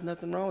 No, there's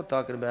nothing wrong with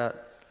talking about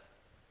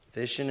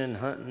fishing and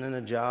hunting and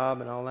a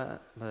job and all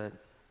that. But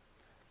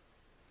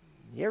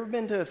you ever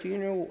been to a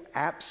funeral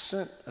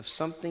absent of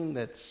something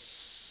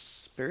that's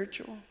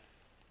spiritual?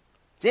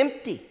 It's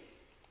empty.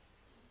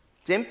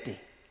 It's empty.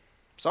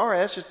 Sorry,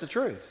 that's just the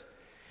truth.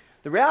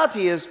 The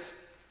reality is,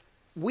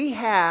 we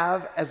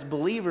have, as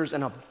believers,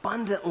 an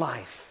abundant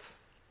life.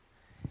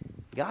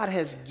 God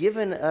has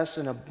given us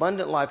an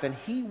abundant life, and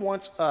He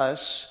wants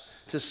us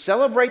to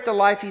celebrate the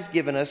life He's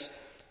given us,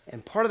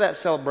 and part of that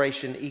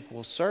celebration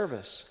equals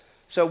service.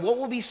 So what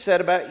will be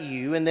said about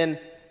you? And then,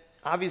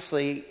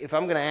 obviously, if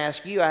I'm going to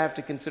ask you, I have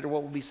to consider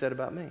what will be said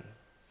about me.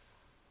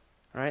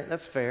 All right?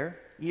 That's fair.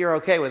 You're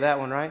okay with that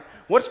one, right?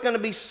 What's going to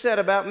be said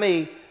about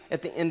me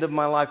at the end of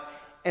my life?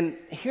 And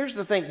here's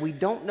the thing. We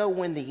don't know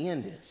when the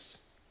end is.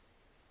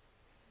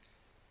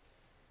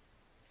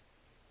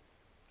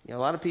 You know,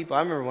 a lot of people,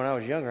 I remember when I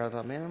was younger, I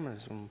thought, man, I'm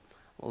going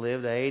to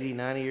live to 80,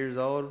 90 years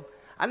old.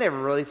 I never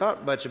really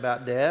thought much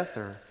about death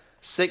or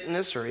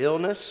sickness or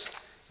illness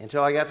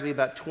until I got to be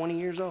about 20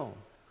 years old.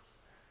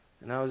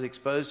 And I was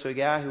exposed to a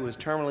guy who was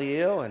terminally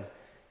ill,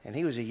 and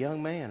he was a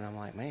young man. I'm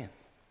like, man,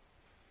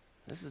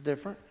 this is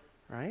different,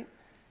 right?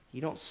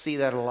 You don't see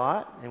that a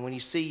lot. And when you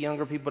see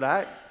younger people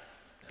die,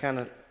 it kind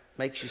of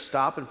makes you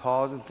stop and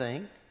pause and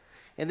think.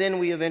 And then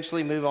we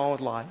eventually move on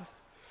with life.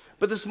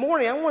 But this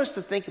morning, I want us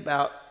to think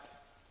about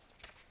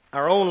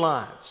our own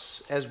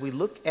lives as we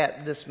look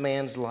at this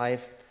man's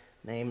life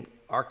named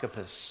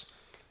Archippus.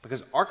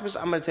 Because Archippus,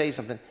 I'm going to tell you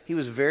something, he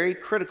was very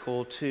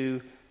critical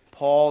to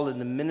Paul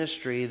and the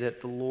ministry that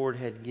the Lord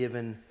had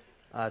given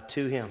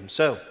to him.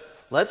 So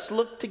let's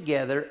look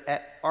together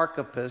at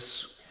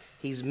Archippus.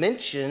 He's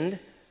mentioned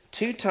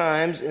 2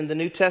 times in the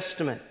New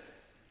Testament.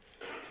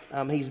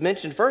 He's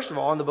mentioned, first of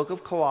all, in the book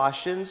of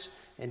Colossians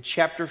in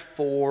chapter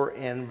 4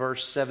 and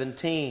verse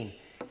 17.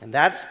 And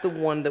that's the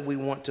one that we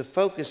want to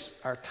focus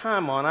our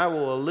time on. I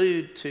will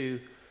allude to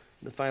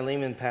the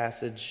Philemon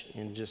passage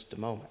in just a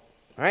moment.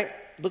 All right?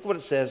 Look what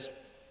it says.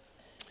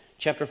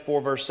 Chapter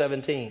 4, verse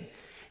 17.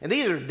 And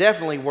these are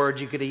definitely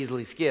words you could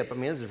easily skip. I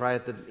mean, this is right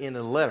at the end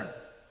of the letter.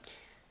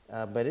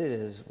 But it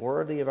is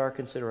worthy of our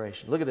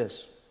consideration. Look at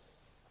this.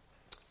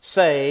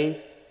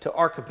 Say to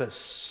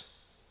Archippus,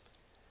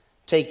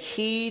 take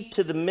heed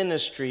to the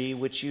ministry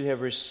which you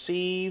have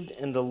received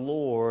in the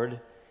Lord,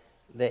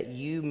 that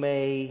you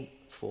may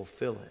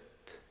fulfill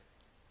it.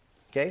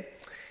 Okay?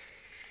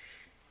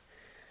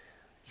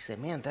 You say,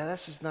 man,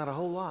 that's just not a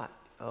whole lot.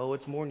 Oh,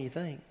 it's more than you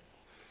think.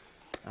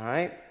 All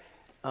right?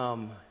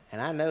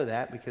 And I know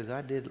that because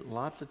I spent a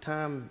lot of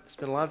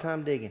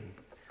time digging.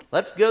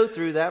 Let's go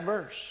through that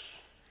verse.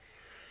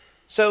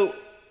 So,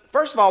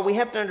 first of all, we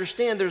have to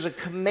understand there's a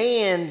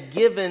command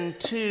given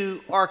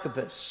to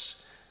Archippus.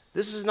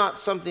 This is not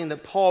something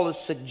that Paul is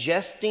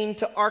suggesting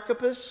to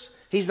Archippus.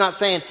 He's not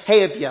saying,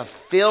 hey, if you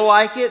feel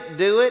like it,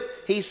 do it.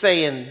 He's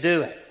saying,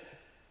 do it.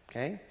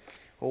 Okay?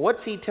 Well,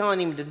 what's he telling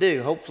him to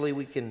do? Hopefully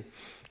we can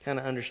kind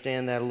of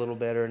understand that a little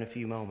better in a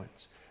few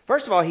moments.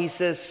 First of all, he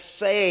says,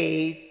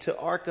 say to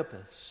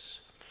Archippus.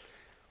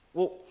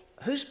 Well,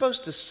 who's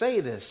supposed to say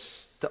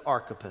this to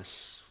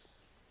Archippus?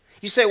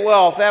 You say,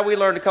 well, if that we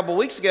learned a couple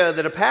weeks ago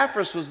that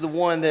Epaphras was the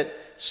one that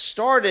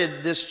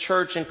started this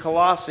church in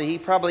Colossae. He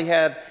probably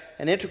had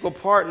an integral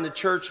part in the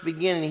church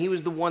beginning. He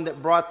was the one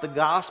that brought the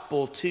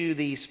gospel to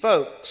these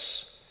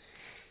folks.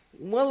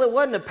 Well, it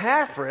wasn't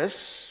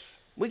Epaphras.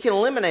 We can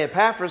eliminate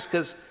Epaphras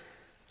because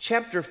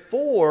chapter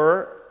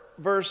 4,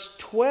 verse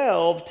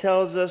 12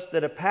 tells us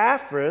that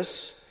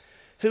Epaphras,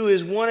 who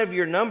is one of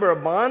your number, a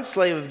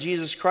bondslave of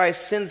Jesus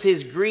Christ, sends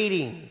his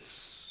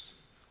greetings.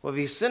 Well, if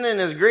he's sending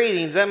his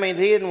greetings, that means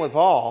he isn't with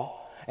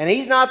Paul. And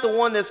he's not the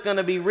one that's going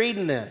to be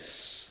reading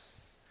this.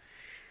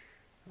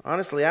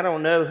 Honestly, I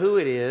don't know who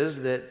it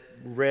is that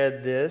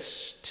read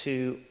this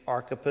to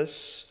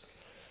Archippus.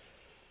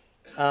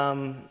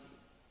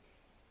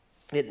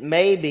 It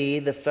may be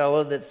the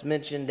fellow that's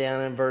mentioned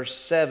down in verse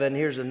 7.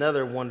 Here's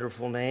another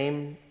wonderful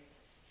name,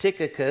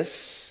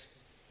 Tychicus.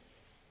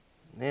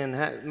 Man,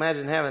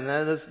 imagine having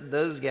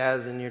those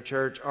guys in your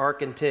church,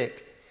 Ark and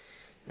Tick.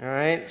 All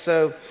right,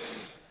 so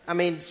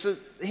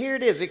here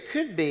it is. It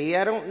could be.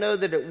 I don't know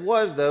that it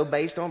was, though,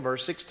 based on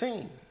verse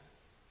 16.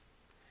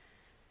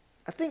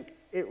 I think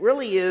it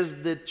really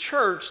is the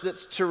church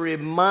that's to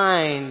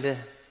remind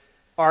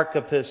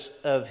Archippus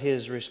of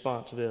his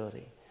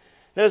responsibility.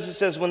 Notice it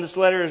says, when this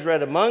letter is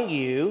read among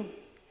you,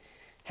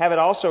 have it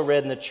also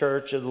read in the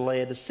church of the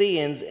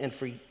Laodiceans,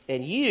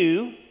 and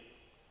you,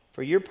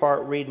 for your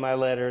part, read my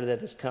letter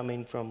that is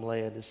coming from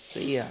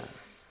Laodicea.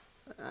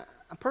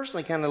 I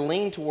personally kind of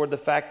lean toward the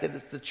fact that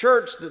it's the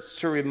church that's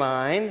to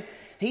remind.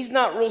 He's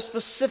not real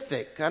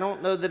specific. I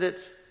don't know that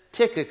it's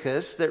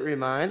Tychicus that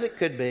reminds. It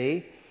could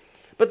be.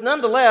 But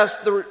nonetheless,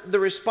 the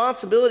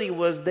responsibility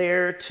was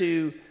there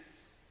to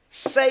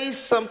say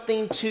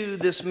something to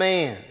this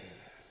man.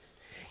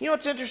 You know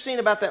what's interesting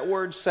about that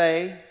word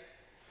say?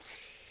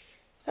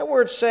 That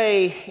word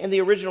say in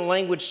the original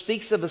language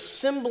speaks of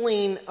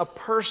assembling a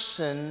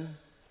person,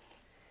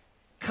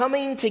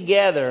 coming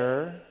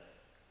together,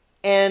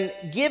 and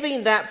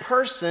giving that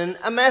person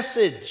a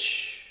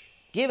message,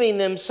 giving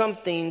them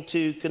something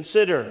to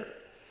consider.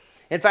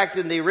 In fact,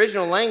 in the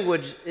original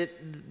language,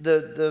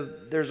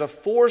 there's a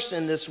force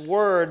in this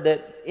word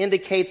that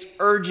indicates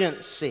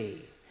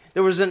urgency.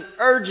 There was an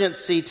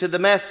urgency to the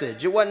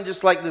message. It wasn't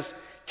just like this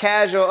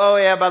casual, oh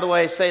yeah, by the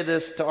way, say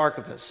this to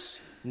Archippus.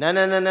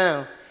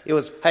 No. It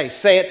was, hey,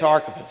 say it to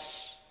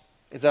Archippus.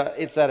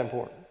 It's that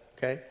important,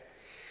 okay?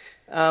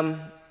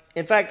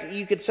 In fact,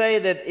 you could say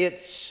that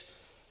it's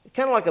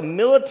kind of like a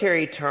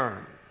military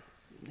term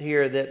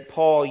here that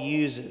Paul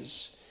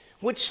uses,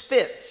 which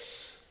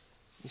fits.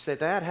 You say,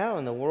 Dad, how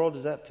in the world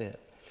does that fit?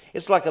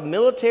 It's like a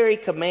military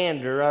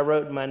commander, I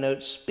wrote in my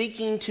notes,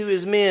 speaking to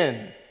his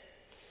men. You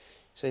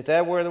say,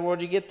 Dad, where in the world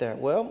did you get that?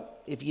 Well,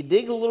 if you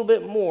dig a little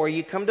bit more,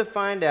 you come to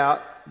find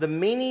out the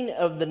meaning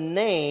of the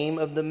name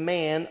of the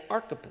man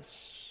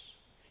Archippus.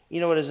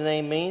 You know what his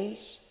name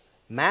means?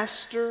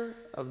 Master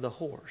of the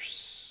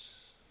horse.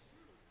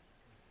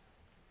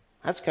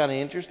 That's kind of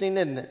interesting,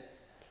 isn't it?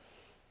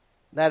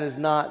 That is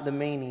not the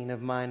meaning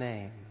of my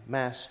name,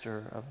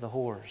 Master of the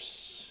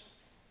horse.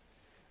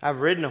 I've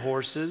ridden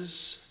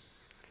horses.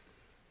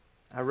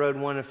 I rode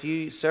one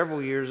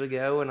several years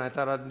ago, and I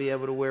thought I'd be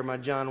able to wear my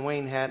John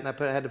Wayne hat, and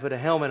I had to put a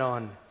helmet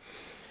on.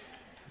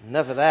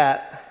 Enough of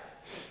that.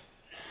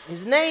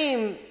 His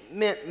name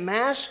meant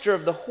Master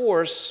of the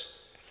horse,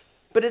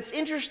 but it's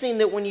interesting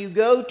that when you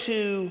go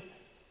to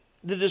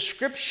the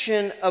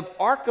description of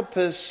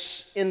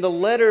Archippus in the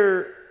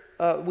letter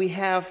we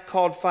have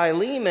called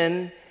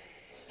Philemon,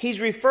 he's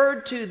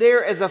referred to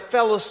there as a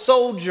fellow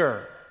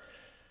soldier.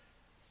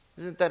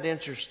 Isn't that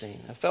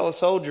interesting? A fellow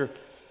soldier,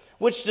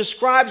 which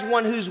describes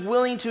one who's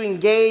willing to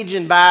engage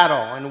in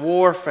battle and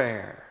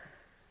warfare.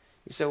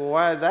 You say, well,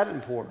 why is that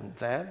important,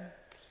 Thad?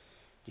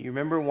 Do you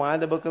remember why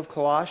the book of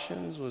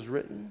Colossians was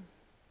written?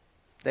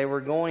 They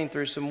were going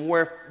through some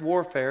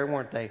warfare,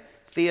 weren't they?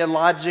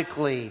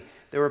 Theologically,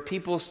 there were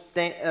people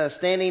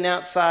standing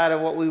outside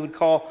of what we would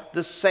call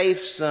the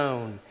safe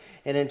zone.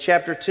 And in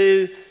chapter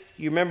 2,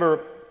 you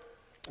remember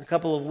a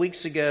couple of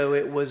weeks ago,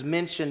 it was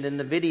mentioned in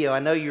the video. I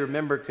know you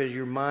remember because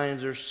your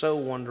minds are so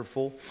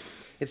wonderful.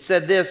 It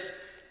said this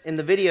in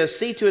the video,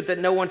 see to it that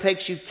no one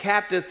takes you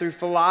captive through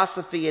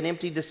philosophy and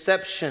empty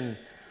deception,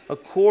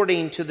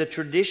 according to the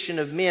tradition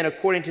of men,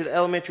 according to the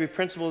elementary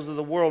principles of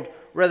the world,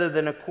 rather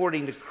than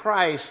according to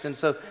Christ. And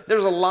so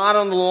there's a lot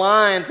on the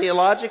line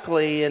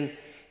theologically,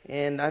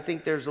 and I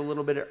think there's a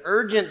little bit of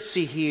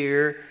urgency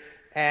here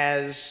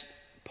as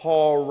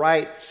Paul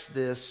writes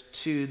this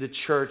to the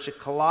church at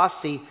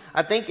Colossae.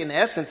 I think in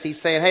essence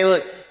he's saying, hey,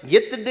 look,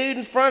 get the dude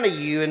in front of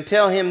you and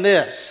tell him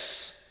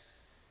this.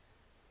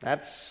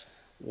 That's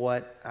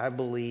what I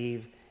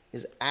believe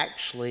is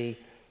actually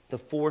the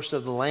force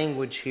of the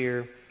language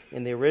here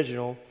in the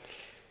original.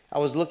 I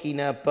was looking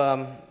up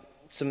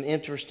some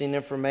interesting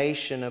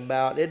information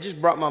about, it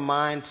just brought my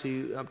mind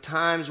to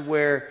times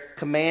where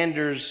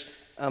commanders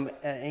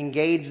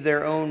engage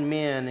their own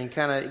men and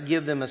kind of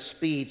give them a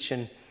speech.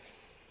 And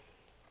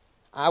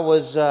I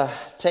was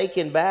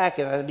taken back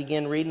and I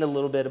began reading a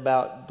little bit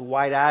about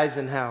Dwight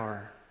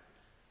Eisenhower.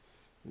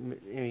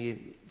 Are you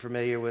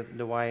familiar with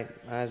Dwight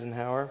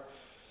Eisenhower?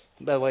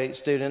 By the way,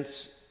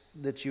 students,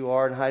 that you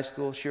are in high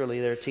school.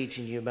 Surely they're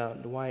teaching you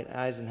about Dwight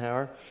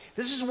Eisenhower.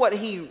 This is what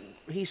he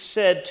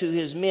said to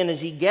his men as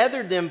he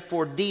gathered them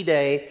for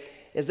D-Day.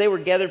 As they were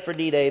gathered for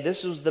D-Day,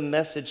 this was the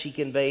message he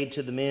conveyed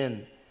to the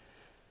men.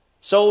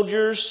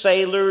 Soldiers,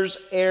 sailors,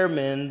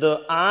 airmen,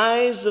 the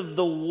eyes of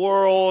the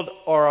world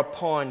are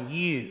upon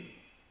you.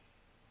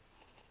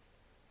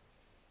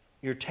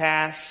 Your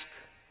task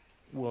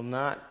will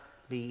not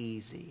be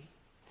easy.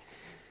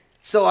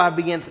 So I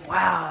began to think,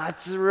 wow,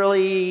 that's a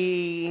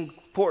really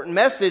important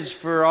message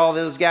for all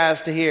those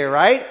guys to hear,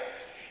 right?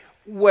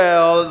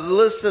 Well,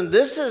 listen,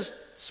 this is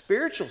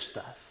spiritual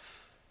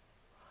stuff.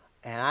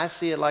 And I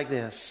see it like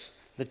this.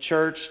 The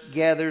church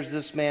gathers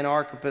this man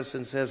Archippus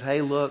and says,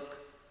 hey, look,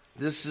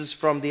 this is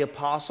from the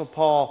Apostle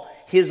Paul,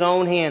 his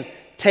own hand.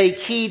 Take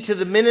heed to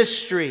the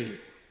ministry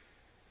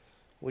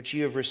which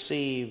you have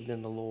received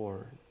in the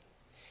Lord.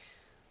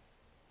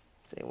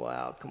 Say,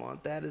 wow, come on,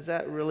 is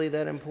that really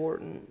that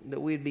important that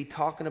we'd be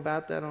talking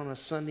about that on a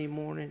Sunday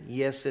morning?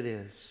 Yes, it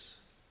is.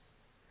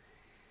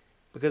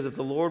 Because if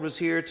the Lord was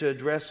here to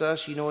address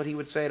us, you know what he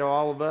would say to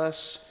all of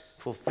us?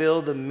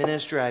 Fulfill the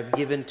ministry I've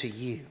given to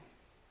you.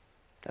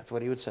 That's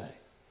what he would say.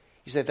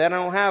 You say, if I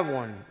don't have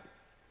one,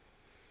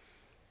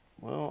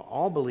 well,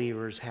 all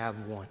believers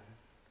have one.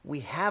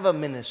 We have a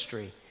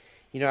ministry.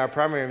 You know, our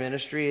primary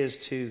ministry is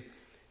to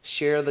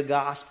share the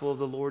gospel of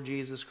the Lord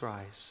Jesus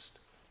Christ.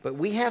 But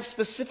we have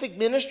specific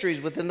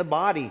ministries within the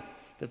body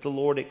that the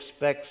Lord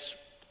expects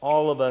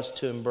all of us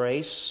to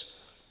embrace.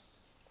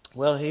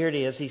 Well, here it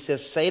is. He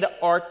says, say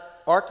to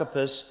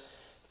Archippus,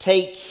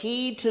 take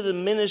heed to the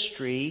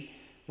ministry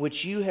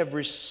which you have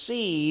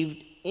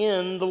received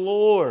in the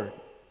Lord.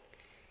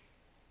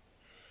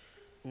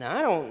 Now,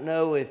 I don't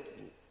know if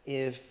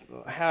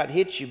how it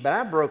hits you, but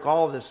I broke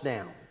all this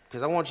down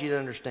because I want you to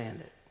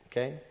understand it,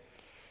 okay?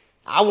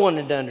 I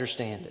wanted to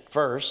understand it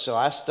first, so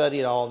I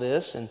studied all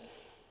this, and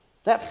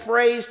that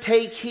phrase,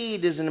 take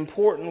heed, is an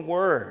important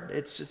word.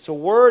 It's a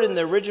word in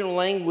the original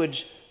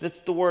language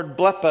that's the word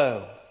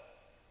blepo.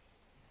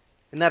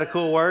 Isn't that a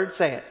cool word?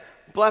 Say it.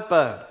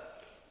 Blepo. All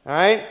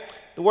right?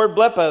 The word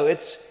blepo,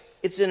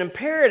 it's an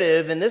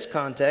imperative in this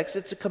context.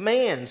 It's a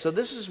command. So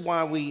this is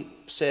why we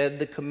said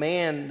the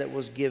command that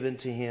was given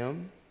to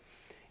him.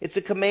 It's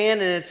a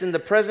command, and it's in the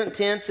present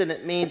tense, and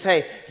it means,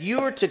 hey, you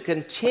are to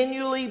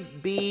continually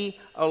be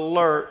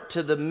alert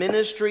to the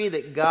ministry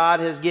that God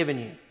has given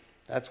you.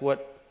 That's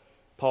what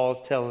Paul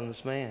is telling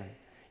this man.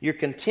 You're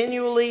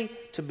continually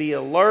to be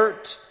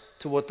alert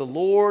to what the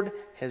Lord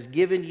has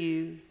given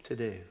you to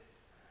do.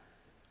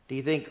 Do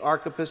you think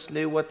Archippus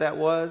knew what that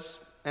was?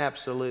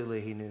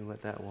 Absolutely, he knew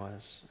what that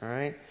was. All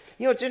right.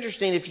 You know, it's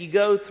interesting if you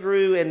go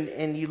through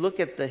and you look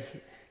at the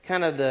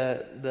kind of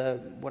the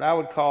what I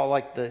would call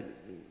like the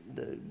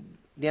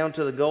down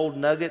to the gold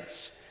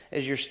nuggets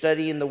as you're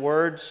studying the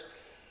words.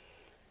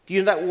 Do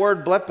you know that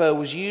word blepo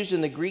was used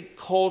in the Greek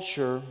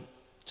culture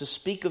to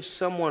speak of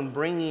someone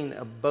bringing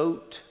a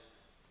boat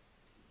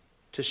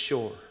to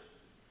shore?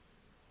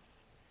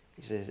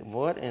 He says,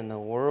 what in the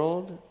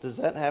world does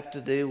that have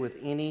to do with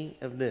any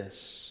of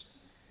this?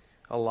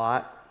 A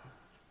lot.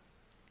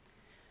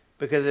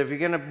 Because if you're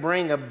going to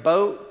bring a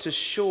boat to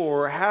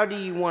shore, how do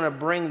you want to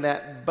bring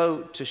that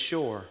boat to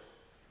shore?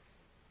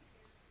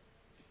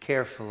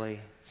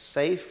 Carefully,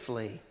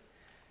 safely,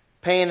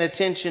 paying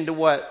attention to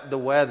what? The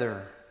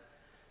weather.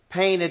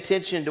 Paying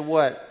attention to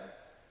what?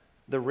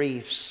 The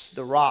reefs,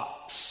 the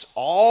rocks,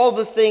 all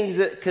the things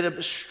that could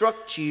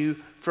obstruct you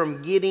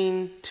from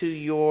getting to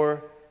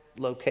your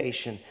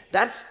location.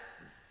 That's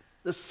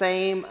the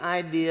same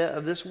idea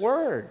of this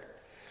word.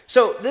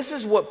 So this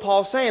is what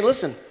Paul's saying.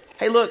 Listen,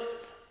 hey, look,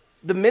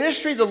 the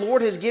ministry the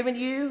Lord has given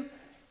you,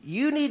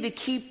 you need to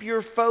keep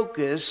your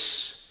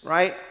focus,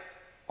 right,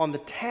 on the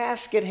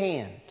task at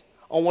hand,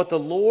 on what the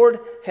Lord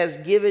has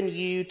given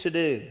you to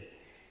do.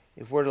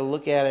 If we're to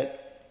look at it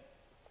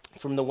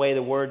from the way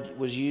the word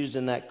was used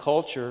in that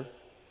culture,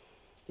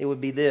 it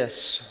would be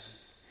this.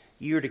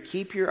 You're to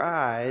keep your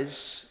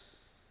eyes,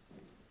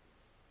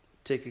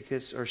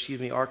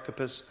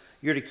 Archippus,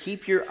 you're to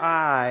keep your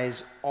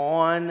eyes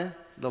on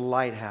the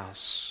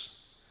lighthouse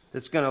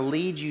that's going to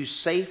lead you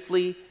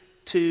safely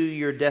to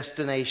your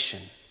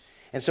destination.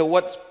 And so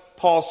what's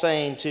Paul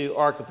saying to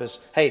Archippus?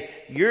 Hey,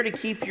 you're to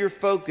keep your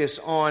focus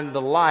on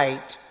the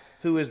light,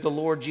 who is the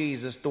Lord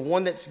Jesus, the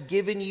one that's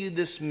given you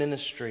this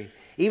ministry.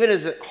 Even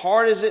as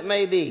hard as it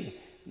may be,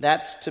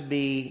 that's to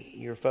be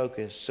your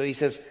focus. So he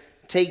says,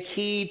 take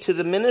heed to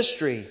the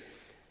ministry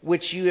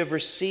which you have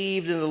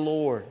received in the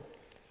Lord.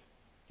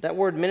 That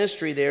word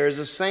ministry there is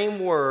the same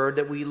word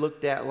that we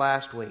looked at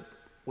last week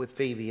with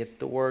Phoebe. It's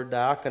the word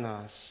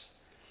diakonos.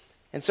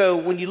 And so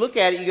when you look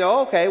at it, you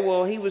go, okay,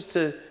 well, he was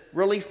to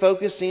really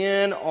focus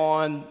in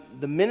on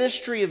the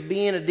ministry of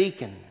being a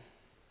deacon.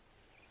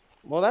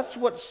 Well, that's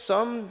what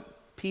some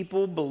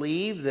people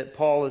believe that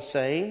Paul is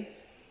saying.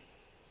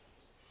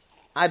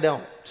 I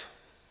don't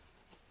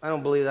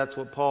believe that's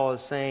what Paul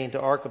is saying to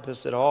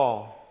Archippus at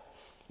all.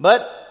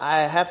 But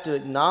I have to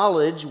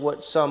acknowledge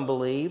what some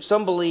believe.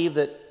 Some believe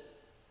that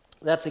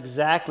that's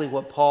exactly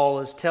what Paul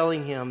is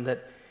telling him,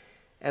 that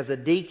as a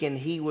deacon,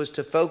 he was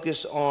to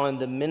focus on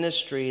the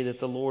ministry that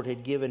the Lord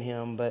had given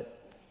him. But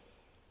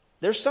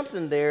there's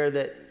something there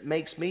that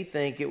makes me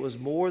think it was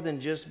more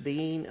than just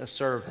being a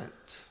servant.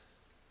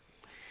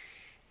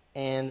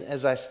 And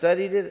as I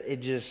studied it,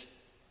 it just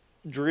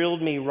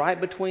drilled me right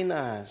between the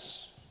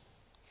eyes.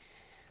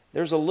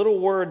 There's a little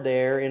word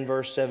there in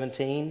verse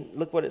 17.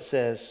 Look what it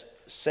says.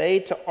 Say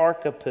to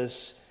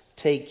Archippus,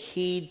 take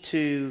heed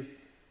to...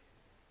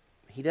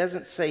 He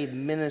doesn't say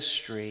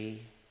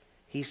ministry.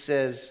 He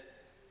says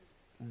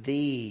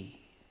the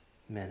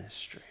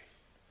ministry.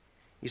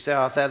 You say,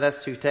 oh,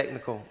 that's too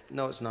technical.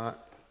 No, it's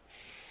not.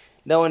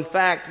 No, in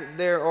fact,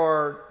 there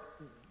are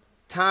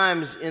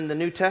times in the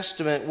New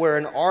Testament where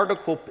an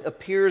article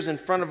appears in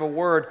front of a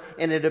word,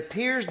 and it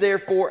appears there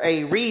for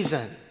a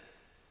reason.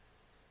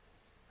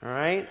 All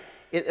right?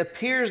 It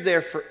appears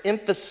there for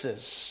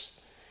emphasis.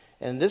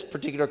 And in this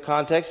particular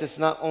context, it's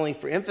not only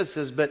for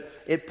emphasis, but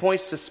it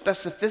points to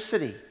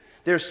specificity.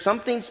 There's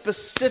something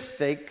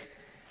specific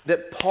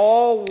that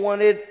Paul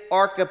wanted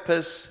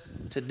Archippus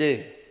to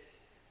do.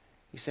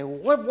 You say, well,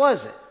 what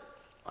was it?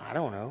 I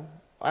don't know.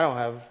 I don't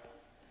have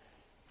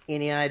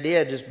any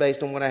idea just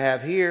based on what I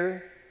have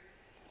here.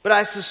 But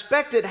I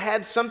suspect it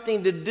had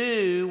something to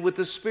do with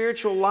the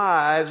spiritual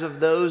lives of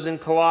those in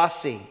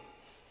Colossae.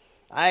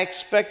 I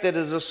expect that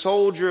as a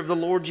soldier of the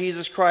Lord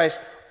Jesus Christ,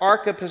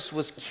 Archippus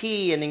was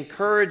key in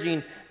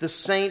encouraging the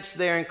saints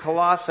there in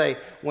Colossae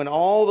when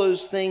all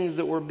those things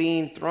that were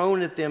being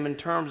thrown at them in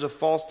terms of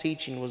false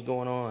teaching was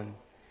going on.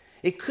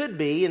 It could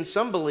be, and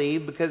some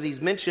believe, because he's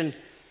mentioned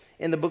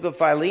in the book of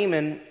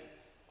Philemon,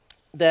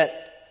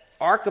 that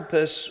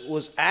Archippus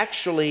was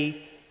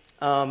actually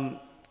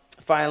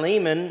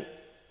Philemon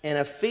and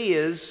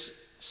Aphia's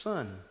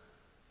son.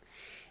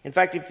 In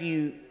fact, if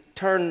you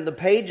turn the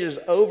pages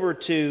over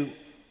to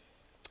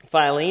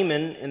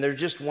Philemon, and there's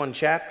just one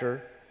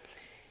chapter,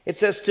 it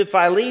says, to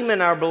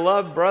Philemon, our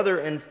beloved brother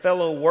and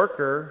fellow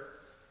worker,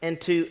 and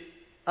to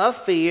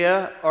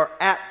Aphia or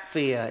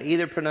Apphia,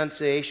 either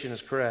pronunciation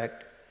is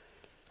correct,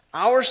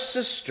 our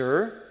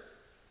sister,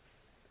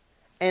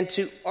 and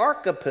to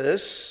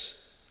Archippus,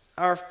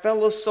 our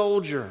fellow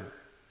soldier.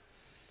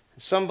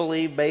 Some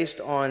believe, based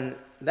on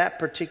that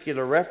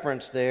particular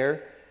reference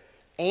there,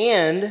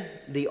 and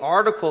the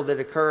article that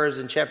occurs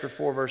in chapter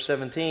 4, verse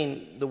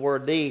 17, the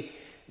word "the,"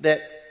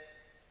 that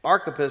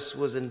Archippus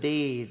was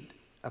indeed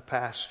a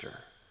pastor.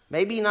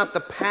 Maybe not the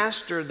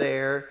pastor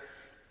there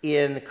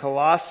in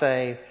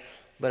Colossae,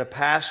 but a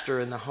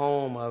pastor in the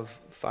home of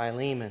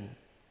Philemon.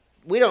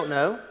 We don't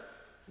know.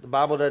 The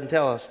Bible doesn't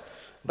tell us.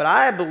 But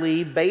I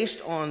believe,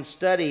 based on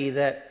study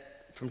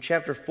that from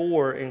chapter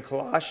 4 in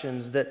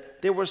Colossians,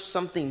 that there was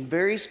something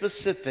very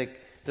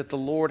specific that the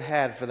Lord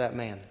had for that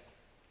man.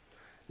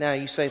 Now,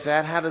 you say,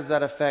 that, how does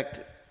that affect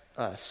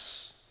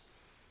us?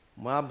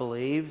 Well, I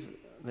believe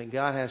that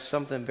God has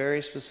something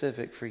very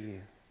specific for you.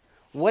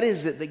 What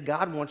is it that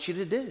God wants you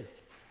to do?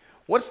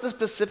 What's the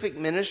specific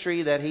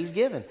ministry that He's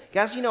given?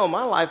 Guys, you know, in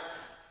my life,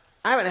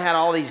 I haven't had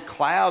all these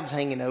clouds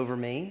hanging over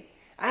me.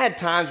 I had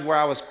times where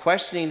I was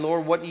questioning,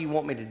 Lord, what do you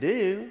want me to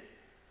do?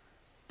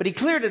 But He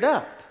cleared it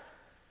up,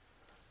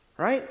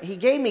 right? He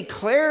gave me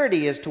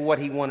clarity as to what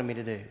He wanted me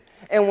to do.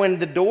 And when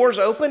the doors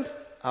opened,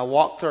 I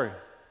walked through.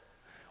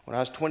 When I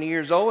was 20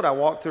 years old, I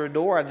walked through a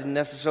door I didn't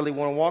necessarily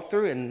want to walk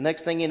through. And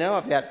next thing you know,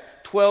 I've got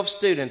 12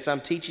 students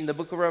I'm teaching the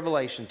book of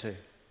Revelation to.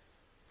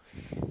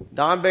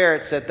 Don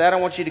Barrett said, "That I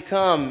want you to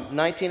come,"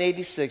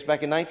 1986,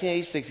 back in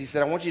 1986, he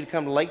said, "I want you to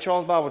come to Lake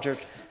Charles Bible Church,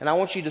 and I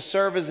want you to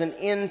serve as an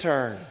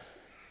intern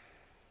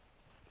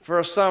for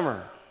a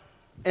summer."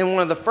 And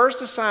one of the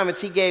first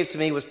assignments he gave to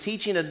me was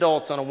teaching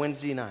adults on a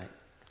Wednesday night.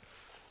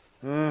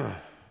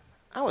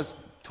 I was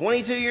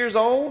 22 years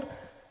old.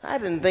 I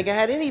didn't think I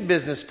had any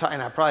business,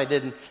 and I probably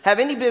didn't have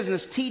any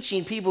business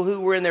teaching people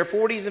who were in their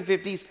 40s and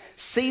 50s,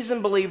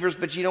 seasoned believers.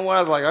 But you know what? I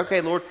was like,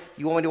 okay, Lord,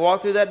 you want me to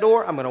walk through that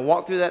door? I'm going to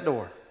walk through that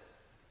door.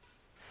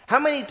 How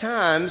many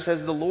times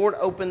has the Lord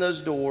opened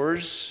those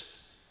doors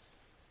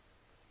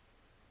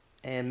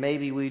and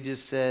maybe we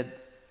just said,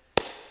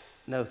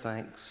 no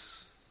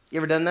thanks? You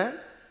ever done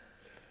that?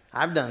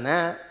 I've done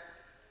that.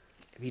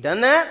 Have you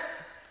done that?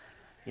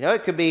 You know,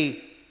 it could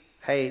be,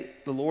 hey,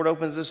 the Lord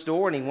opens this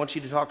door and He wants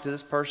you to talk to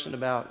this person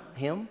about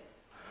Him.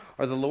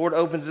 Or the Lord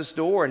opens this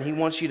door and He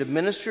wants you to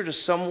minister to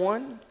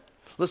someone.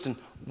 Listen,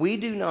 we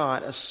do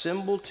not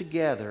assemble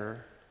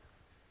together,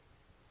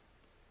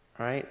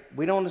 right?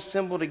 We don't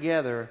assemble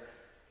together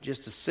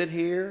just to sit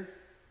here.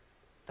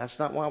 That's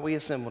not why we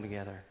assemble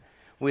together.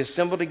 We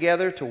assemble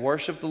together to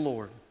worship the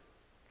Lord.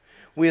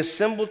 We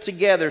assemble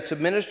together to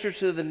minister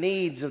to the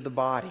needs of the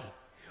body.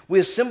 We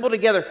assemble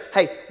together.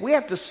 Hey, we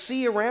have to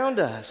see around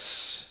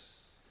us.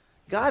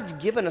 God's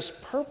given us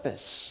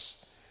purpose.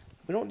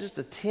 We don't just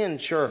attend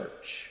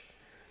church.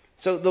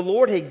 So the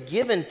Lord had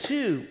given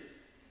to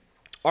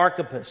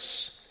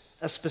Archippus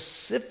a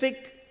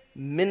specific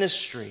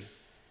ministry,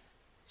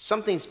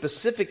 something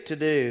specific to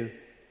do.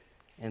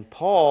 And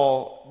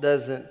Paul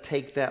doesn't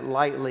take that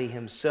lightly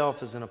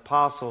himself as an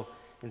apostle.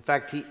 In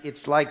fact,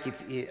 it's like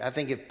I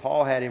think if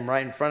Paul had him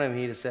right in front of him,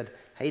 he'd have said,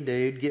 hey,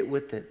 dude, get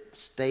with it.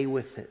 Stay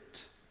with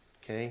it.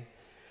 Okay?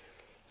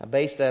 I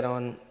base that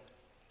on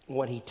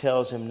what he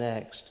tells him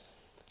next.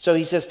 So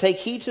he says, take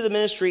heed to the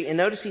ministry. And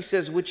notice he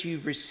says, which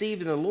you've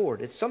received in the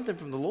Lord. It's something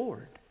from the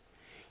Lord.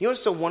 You know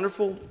what's so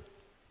wonderful?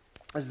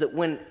 Is that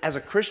when, as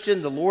a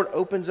Christian, the Lord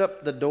opens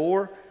up the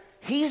door,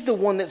 He's the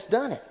one that's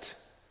done it.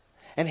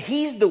 And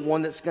He's the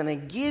one that's going to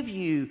give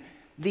you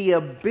the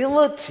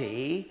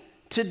ability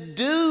to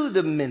do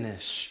the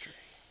ministry.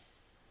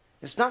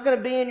 It's not going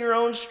to be in your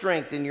own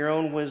strength, in your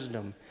own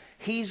wisdom.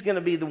 He's going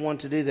to be the one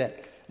to do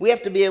that. We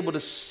have to be able to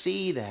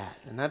see that.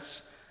 And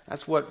that's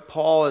what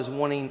Paul is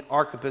wanting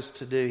Archippus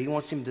to do. He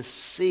wants him to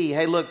see,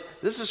 hey, look,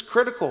 this is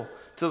critical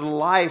to the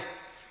life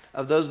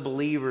of those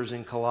believers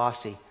in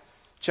Colossae.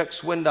 Chuck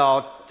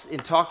Swindoll, in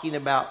talking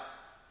about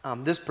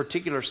this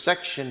particular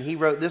section, he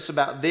wrote this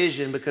about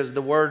vision because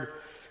the word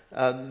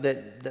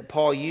that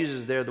Paul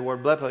uses there, the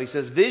word blepo, he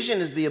says,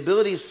 vision is the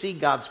ability to see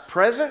God's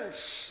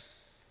presence,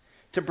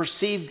 to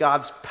perceive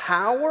God's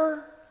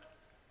power,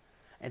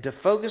 and to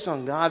focus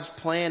on God's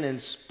plan in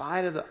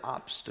spite of the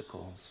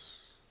obstacles.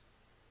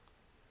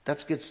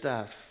 That's good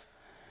stuff.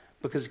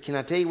 Because can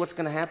I tell you what's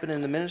going to happen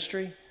in the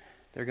ministry?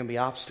 There are going to be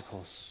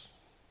obstacles.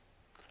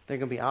 There are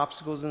going to be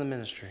obstacles in the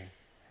ministry.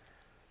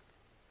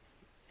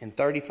 In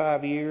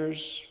 35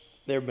 years,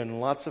 there have been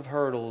lots of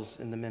hurdles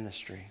in the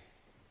ministry.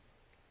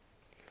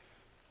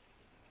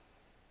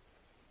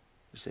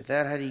 You say,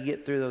 Dad, how do you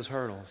get through those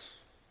hurdles?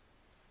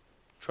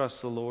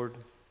 Trust the Lord.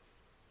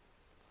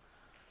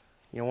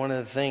 You know, one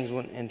of the things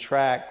in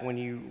track, when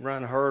you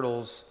run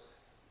hurdles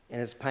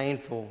and it's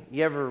painful,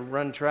 you ever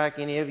run track,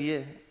 any of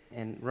you,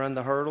 and run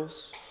the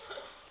hurdles?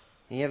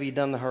 Any of you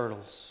done the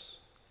hurdles?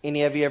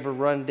 Any of you ever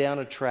run down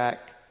a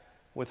track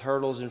with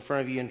hurdles in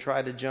front of you and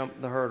tried to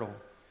jump the hurdle?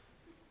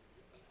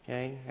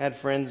 Okay, I had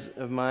friends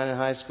of mine in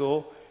high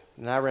school,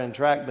 and I ran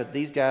track, but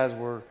these guys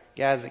were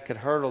guys that could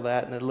hurdle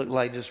that, and it looked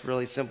like just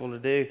really simple to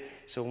do.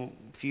 So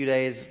a few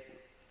days,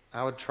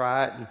 I would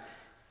try it, and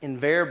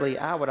invariably,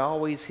 I would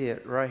always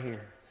hit right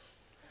here.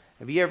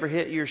 Have you ever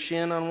hit your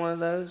shin on one of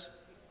those?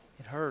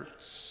 It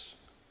hurts.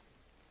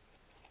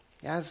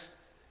 Guys,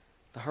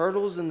 the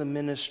hurdles in the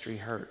ministry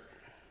hurt.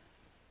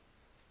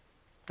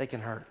 They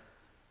can hurt.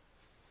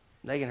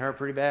 They can hurt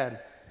pretty bad.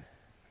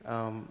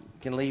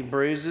 Can leave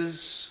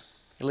bruises,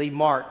 can leave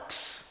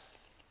marks.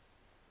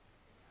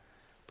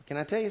 But can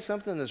I tell you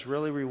something that's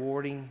really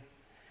rewarding?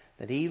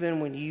 That even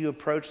when you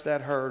approach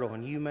that hurdle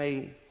and you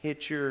may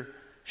hit your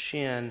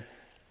shin,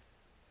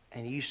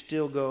 and you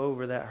still go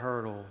over that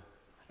hurdle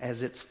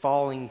as it's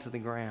falling to the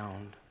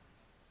ground,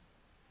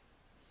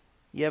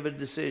 you have a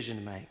decision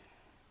to make.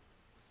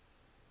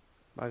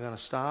 Am I going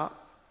to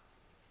stop?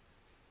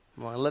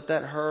 Am I going to let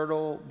that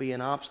hurdle be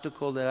an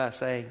obstacle that I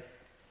say,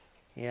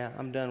 yeah,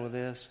 I'm done with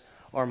this?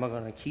 Or am I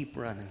going to keep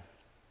running?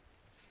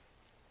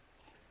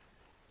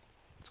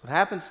 That's what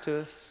happens to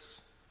us.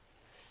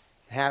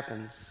 It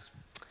happens.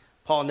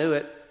 Paul knew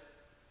it.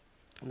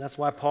 And that's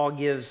why Paul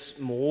gives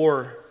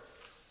more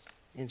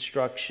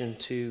instruction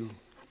to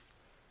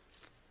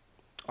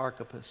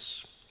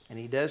Archippus. And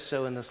he does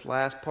so in this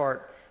last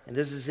part. And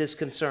this is his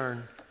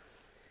concern.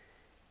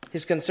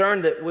 His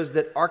concern was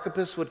that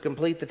Archippus would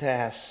complete the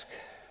task.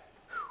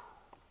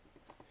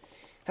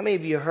 How many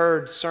of you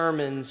heard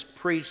sermons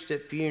preached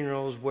at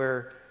funerals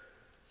where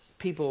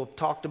people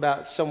talked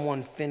about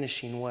someone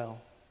finishing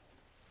well?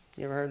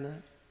 You ever heard that?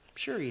 I'm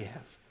sure you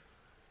have.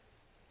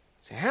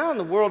 So how in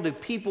the world do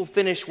people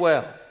finish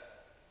well?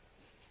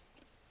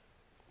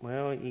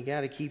 Well, you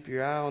got to keep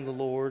your eye on the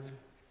Lord,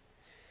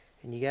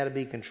 and you got to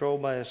be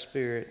controlled by His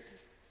Spirit,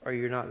 or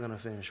you're not going to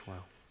finish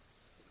well.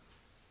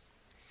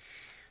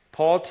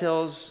 Paul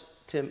tells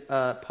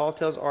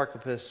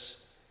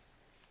Archippus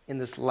in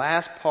this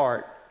last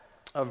part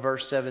of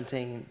verse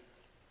 17.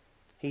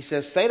 He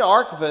says, "Say to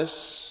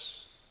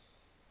Archippus,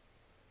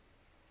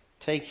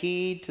 take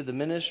heed to the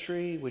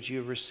ministry which you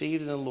have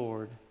received in the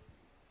Lord."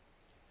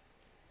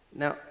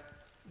 Now,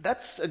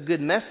 that's a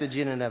good message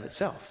in and of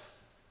itself.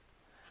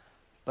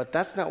 But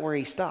that's not where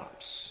he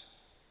stops.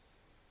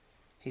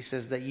 He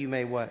says that you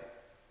may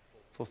what?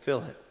 Fulfill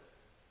it.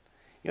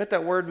 You know what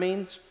that word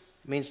means?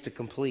 It means to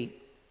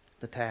complete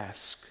the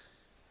task.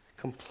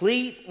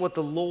 Complete what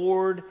the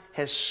Lord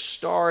has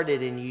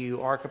started in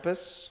you,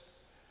 Archippus.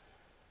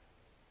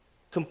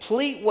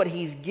 Complete what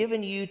He's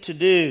given you to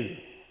do.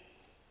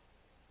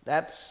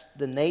 That's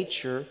the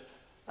nature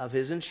of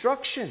His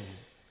instruction.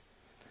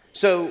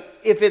 So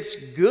if it's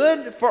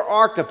good for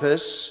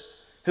Archippus,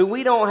 who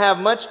we don't have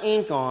much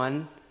ink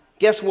on,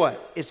 guess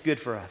what? It's good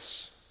for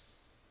us.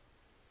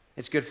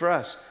 It's good for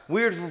us.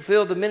 We are to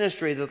fulfill the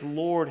ministry that the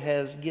Lord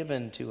has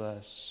given to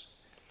us.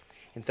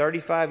 In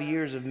 35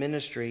 years of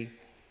ministry,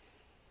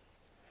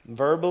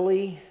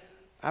 verbally,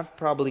 I've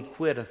probably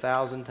quit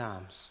 1,000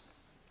 times.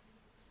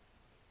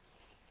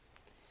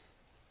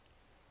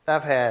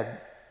 I've had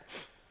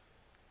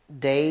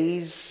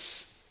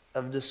days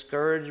of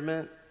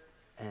discouragement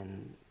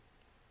and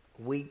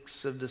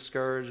weeks of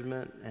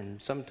discouragement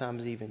and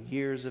sometimes even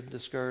years of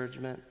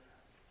discouragement.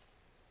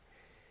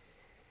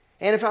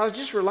 And if I was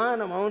just relying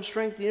on my own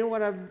strength, you know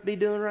what I'd be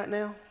doing right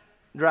now?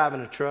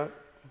 Driving a truck.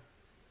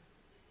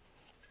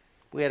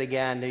 We had a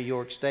guy in New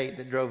York State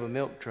that drove a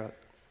milk truck.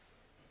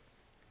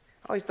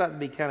 I always thought it'd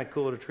be kind of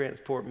cool to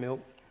transport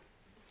milk.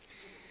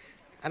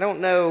 I don't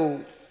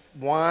know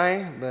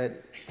why,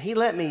 but he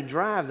let me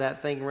drive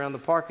that thing around the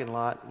parking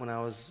lot when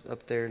I was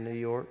up there in New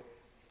York.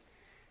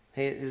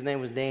 His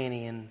name was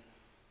Danny, and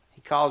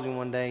he called me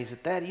one day. He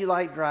said, "Dad, you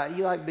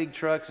like big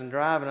trucks and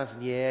driving?" I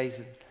said, "Yeah." He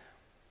said,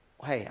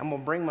 "Hey, I'm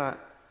going to bring my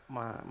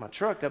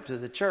truck up to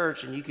the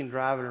church, and you can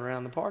drive it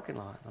around the parking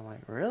lot." I'm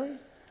like, "Really?"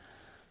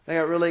 They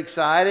got really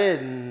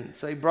excited, and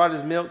so he brought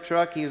his milk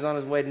truck. He was on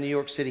his way to New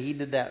York City. He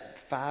did that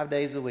 5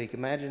 days a week.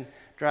 Imagine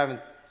driving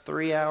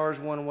 3 hours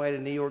one way to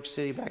New York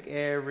City, back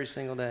every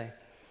single day.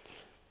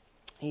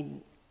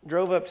 He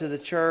drove up to the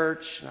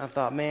church, and I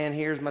thought, man,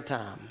 here's my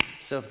time.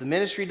 So if the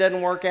ministry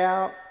doesn't work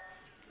out,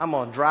 I'm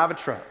going to drive a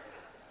truck.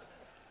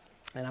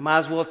 And I might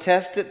as well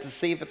test it to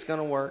see if it's going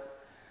to work.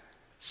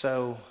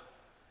 So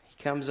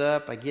he comes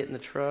up, I get in the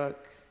truck,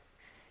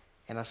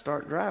 and I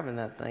start driving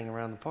that thing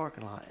around the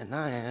parking lot. And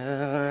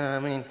I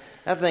mean,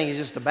 that thing is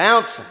just a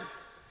bouncing.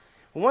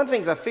 Well, one of the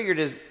things I figured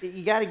is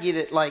you got to get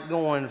it like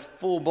going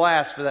full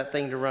blast for that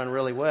thing to run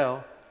really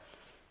well.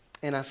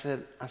 And I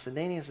said,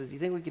 "Danny, do you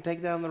think we can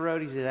take that on the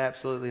road?" He said,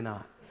 "Absolutely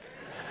not."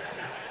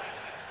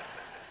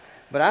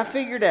 But I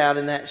figured out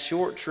in that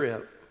short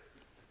trip,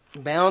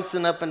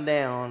 bouncing up and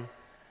down,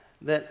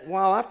 that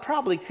while I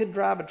probably could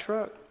drive a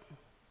truck,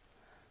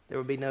 there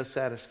would be no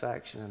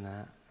satisfaction in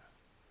that.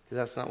 Because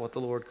that's not what the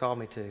Lord called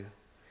me to.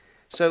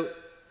 So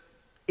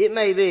it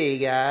may be,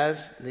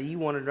 guys, that you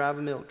want to drive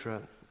a milk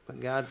truck, but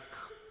God's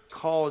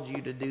called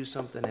you to do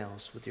something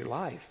else with your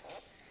life.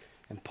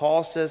 And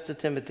Paul says to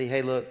Timothy,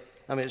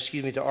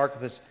 to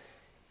Archippus,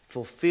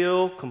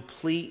 fulfill,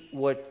 complete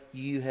what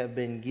you have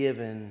been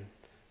given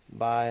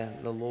by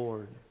the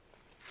Lord.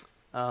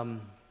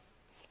 The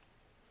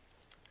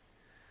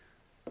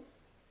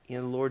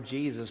Lord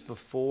Jesus,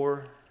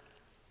 before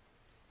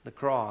the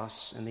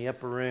cross in the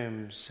upper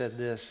room, said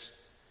this,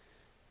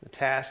 the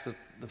task that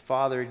the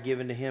Father had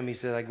given to him. He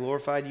said, "I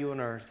glorified you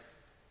on earth,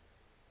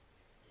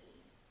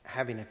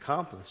 having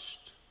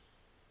accomplished."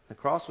 The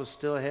cross was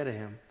still ahead of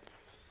him.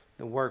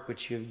 "The work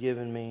which you have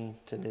given me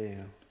to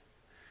do."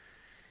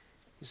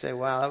 You say,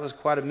 wow, that was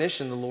quite a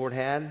mission the Lord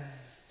had.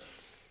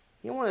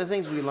 You know, one of the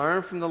things we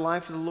learn from the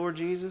life of the Lord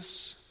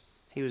Jesus,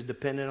 he was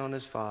dependent on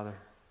his Father.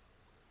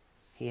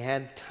 He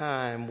had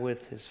time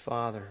with his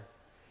Father.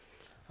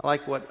 I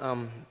like what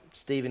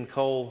Stephen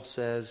Cole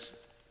says.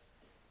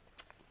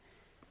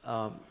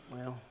 Sorry,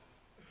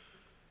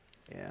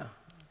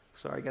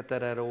 I got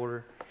that out of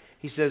order.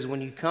 He says,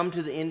 when you come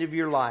to the end of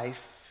your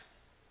life,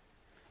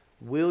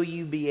 will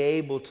you be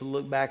able to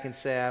look back and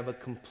say, "I've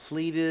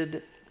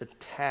completed the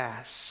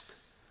task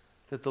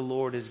that the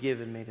Lord has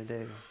given me to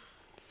do"?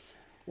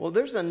 Well,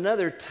 there's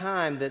another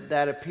time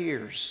that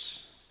appears.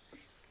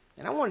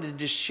 And I wanted to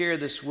just share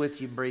this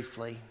with you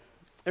briefly.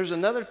 There's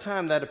another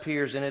time that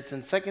appears, and it's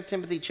in 2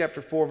 Timothy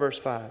chapter 4, verse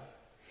 5.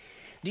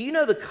 Do you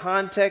know the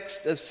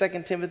context of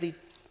 2 Timothy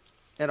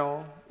at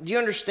all? Do you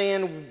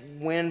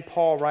understand when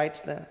Paul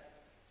writes that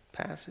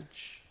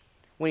passage?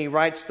 When he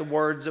writes the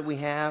words that we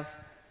have?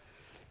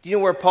 Do you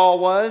know where Paul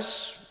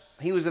was?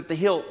 He was at the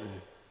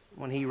Hilton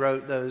when he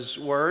wrote those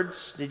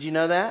words. Did you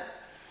know that?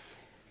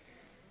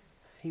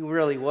 He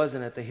really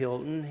wasn't at the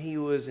Hilton. He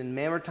was in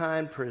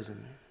Mamertine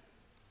prison.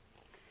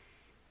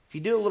 If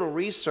you do a little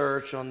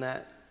research on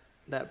that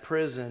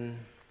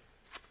prison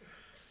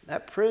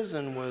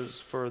was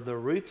for the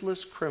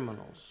ruthless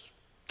criminals.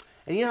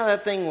 And you know how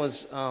that thing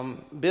was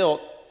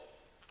built,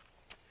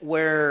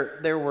 where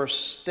there were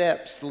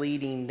steps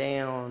leading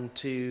down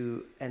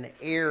to an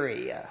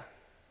area,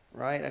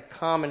 right? A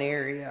common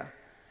area.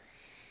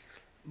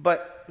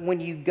 But when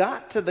you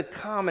got to the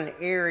common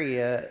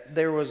area,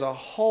 there was a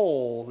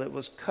hole that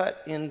was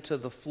cut into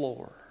the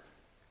floor.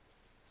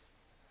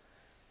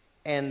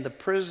 And the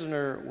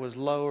prisoner was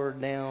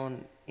lowered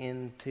down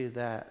into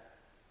that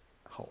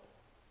hole.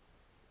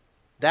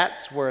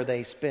 That's where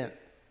they spent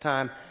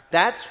time.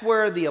 That's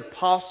where the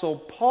Apostle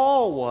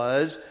Paul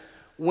was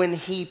when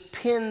he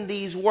penned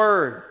these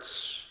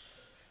words.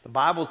 The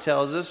Bible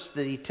tells us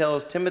that he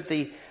tells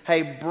Timothy,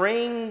 "Hey,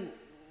 bring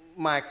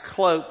my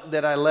cloak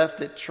that I left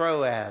at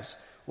Troas."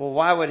 Well,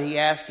 why would he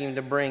ask him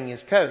to bring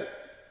his coat?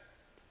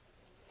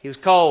 He was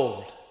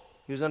cold.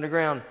 He was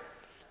underground.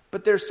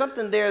 But there's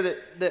something there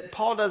that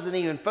Paul doesn't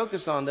even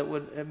focus on that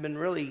would have been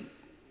really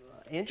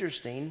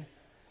interesting.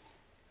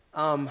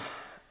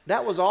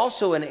 That was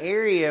also an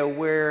area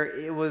where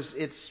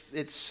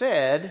it's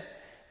said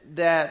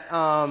that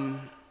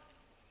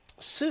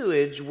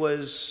sewage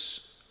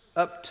was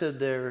up to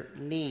their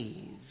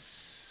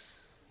knees.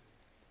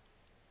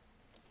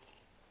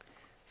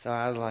 So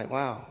I was like,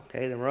 wow,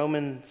 okay, the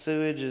Roman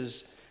sewage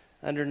is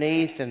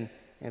underneath, and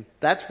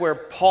that's where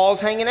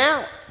Paul's hanging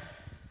out.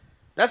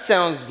 That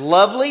sounds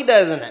lovely,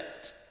 doesn't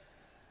it?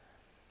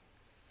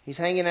 He's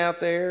hanging out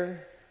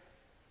there.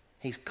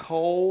 He's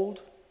cold.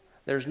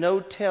 There's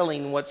no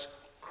telling what's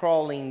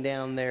crawling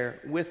down there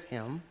with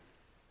him.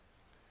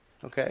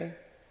 Okay?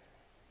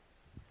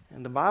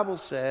 And the Bible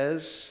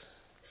says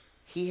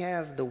he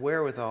has the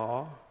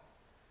wherewithal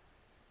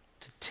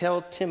to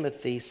tell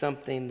Timothy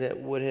something that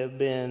would have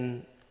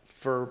been,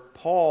 for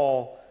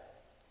Paul,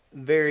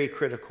 very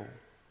critical.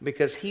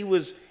 Because he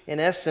was, in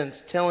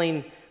essence,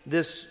 telling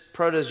this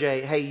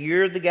protege, hey,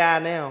 you're the guy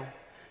now.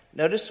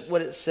 Notice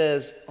what it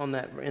says in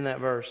that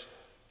verse.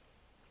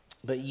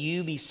 But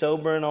you be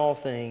sober in all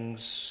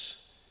things,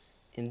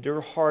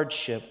 endure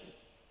hardship,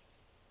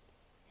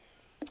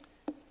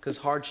 because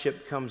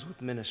hardship comes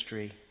with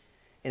ministry,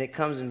 and it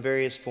comes in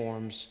various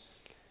forms.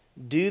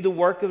 Do the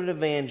work of an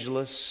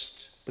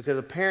evangelist, because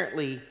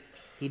apparently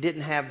he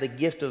didn't have the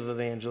gift of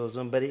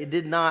evangelism, but it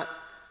did not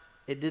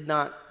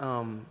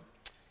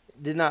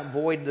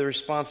void the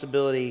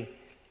responsibility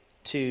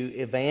to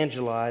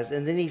evangelize.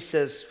 And then he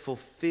says,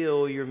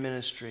 fulfill your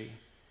ministry.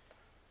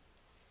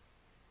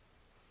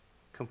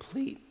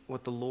 Complete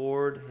what the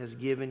Lord has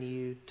given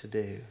you to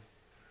do.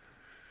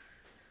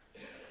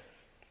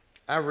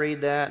 I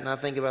read that and I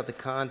think about the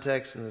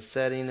context and the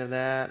setting of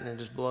that, and it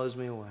just blows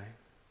me away.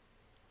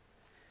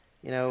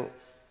 You know,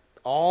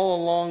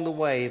 all along the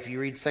way, if you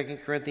read 2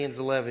 Corinthians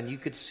 11, you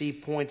could see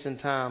points in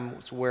time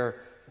where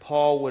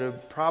Paul would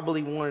have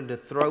probably wanted to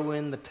throw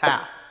in the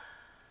towel.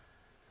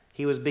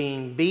 He was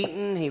being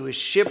beaten. He was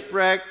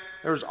shipwrecked.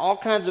 There was all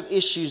kinds of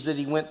issues that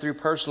he went through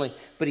personally,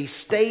 but he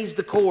stays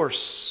the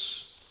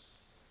course.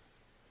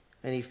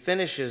 And he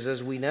finishes,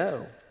 as we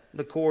know,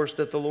 the course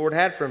that the Lord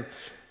had for him.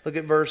 Look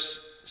at verse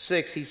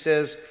 6. He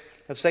says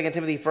of 2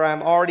 Timothy, for I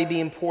am already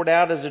being poured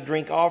out as a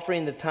drink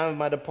offering. The time of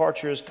my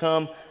departure has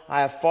come.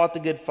 I have fought the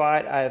good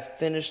fight. I have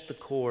finished the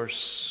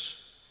course.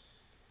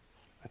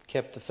 I've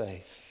kept the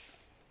faith.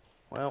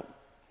 Well,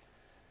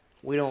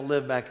 we don't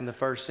live back in the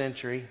first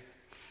century.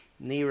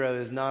 Nero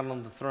is not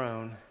on the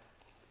throne.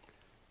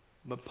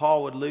 But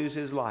Paul would lose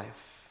his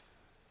life,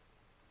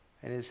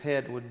 and his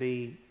head would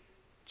be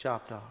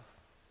chopped off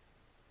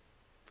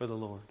for the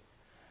Lord.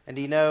 And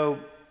do you know,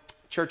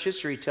 church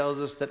history tells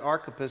us that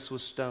Archippus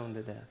was stoned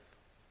to death.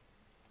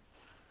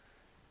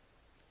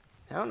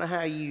 I don't know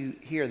how you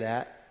hear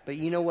that, but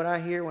you know what I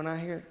hear when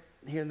I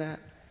hear that?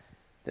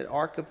 That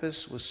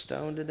Archippus was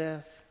stoned to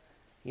death.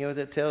 You know what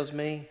that tells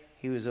me?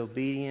 He was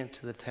obedient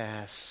to the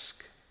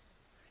task.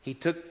 He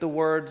took the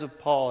words of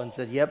Paul and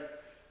said,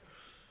 yep,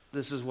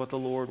 this is what the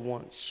Lord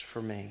wants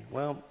for me.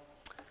 Well,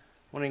 I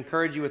want to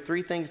encourage you with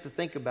 3 things to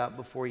think about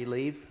before you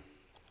leave.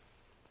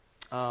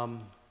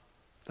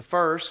 The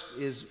first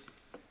is,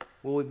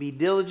 will we be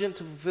diligent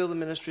to fulfill the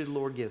ministry the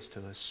Lord gives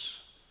to us?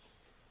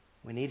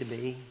 We need to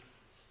be.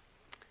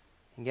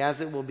 And guys,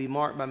 it will be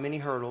marked by many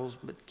hurdles,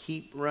 but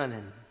keep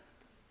running.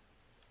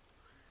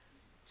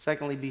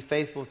 Secondly, be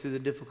faithful through the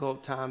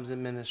difficult times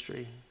in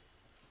ministry.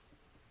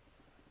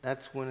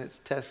 That's when it's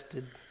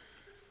tested.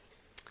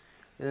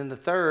 And then the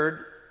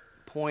third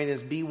point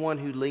is, be one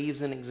who leaves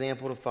an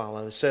example to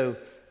follow. So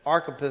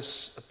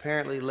Archippus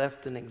apparently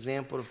left an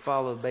example to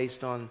follow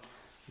based on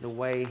the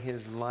way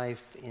his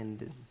life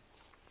ended.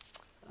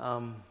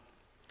 Got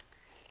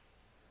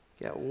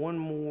one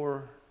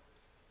more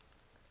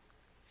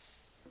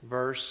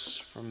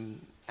verse from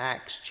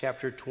Acts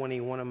chapter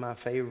 20, one of my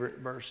favorite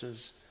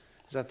verses.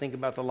 As I think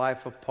about the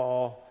life of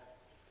Paul,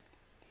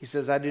 he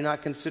says, I do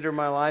not consider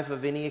my life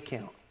of any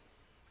account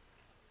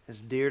as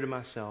dear to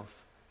myself.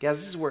 Guys,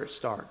 this is where it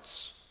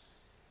starts.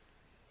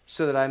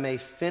 So that I may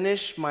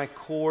finish my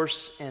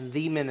course and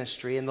the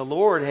ministry. And the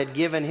Lord had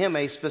given him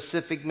a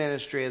specific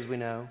ministry, as we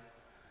know.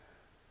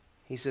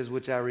 He says,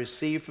 which I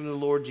received from the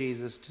Lord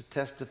Jesus to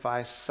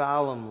testify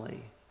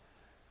solemnly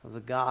of the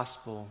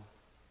gospel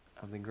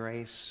of the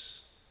grace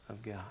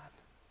of God.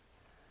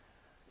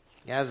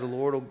 Guys, the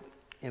Lord will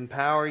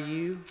empower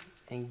you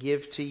and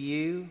give to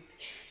you.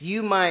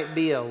 You might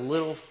be a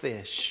little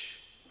fish,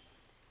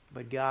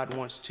 but God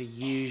wants to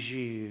use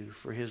you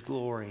for His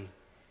glory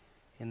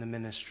in the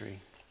ministry.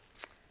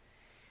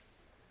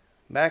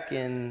 Back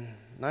in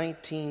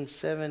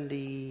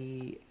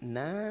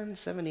 1979,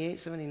 78,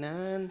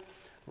 79,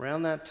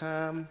 around that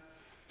time,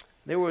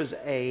 there was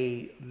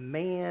a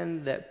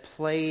man that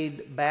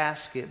played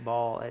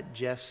basketball at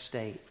Jeff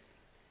State.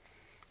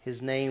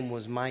 His name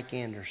was Mike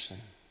Anderson.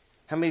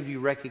 How many of you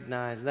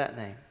recognize that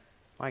name?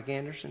 Mike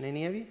Anderson,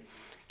 any of you?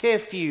 Okay, a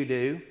few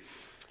do.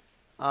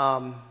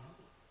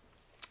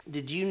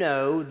 Did you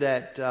know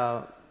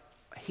that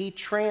he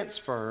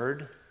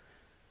transferred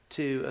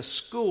to a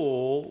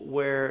school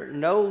where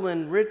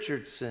Nolan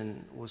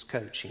Richardson was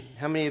coaching?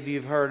 How many of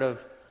you have heard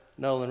of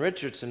Nolan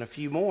Richardson? A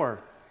few more.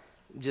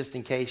 Just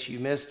in case you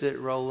missed it,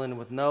 Rolling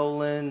with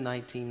Nolan,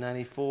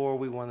 1994,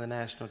 we won the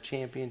national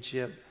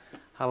championship.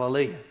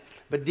 Hallelujah.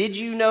 But did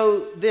you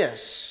know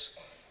this?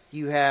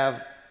 You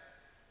have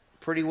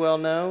pretty well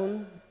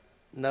known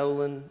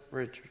Nolan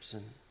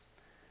Richardson.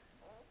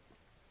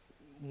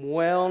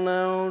 Well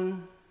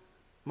known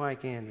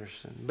Mike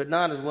Anderson, but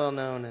not as well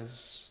known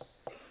as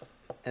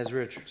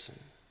Richardson.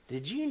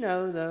 Did you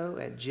know, though,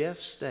 at Jeff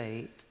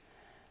State,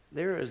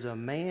 there is a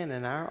man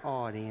in our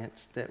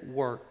audience that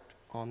worked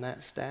on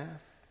that staff?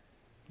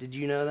 Did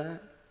you know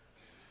that?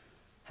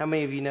 How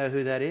many of you know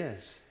who that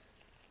is?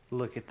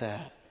 Look at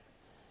that.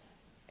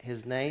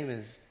 His name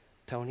is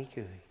Tony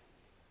Cooey.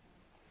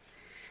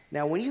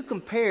 Now, when you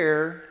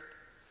compare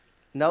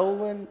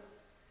Nolan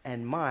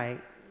and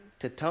Mike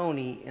to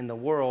Tony in the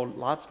world,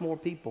 lots more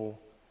people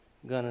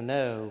going to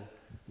know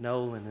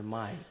Nolan and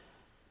Mike,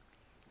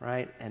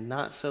 right? And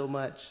not so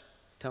much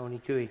Tony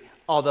Cooey,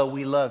 although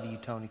we love you,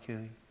 Tony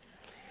Cooey.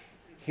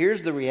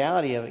 Here's the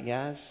reality of it,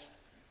 guys.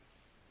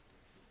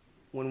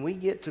 When we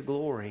get to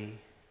glory,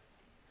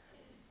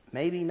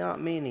 maybe not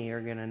many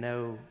are going to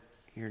know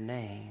your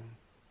name,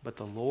 but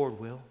the Lord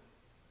will.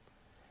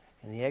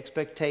 And the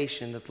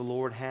expectation that the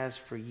Lord has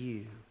for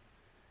you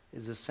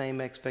is the same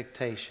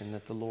expectation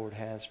that the Lord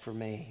has for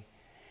me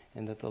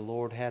and that the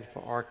Lord had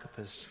for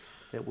Archippus,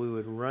 that we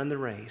would run the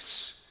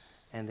race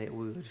and that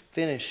we would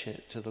finish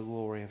it to the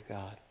glory of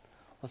God.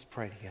 Let's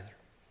pray together.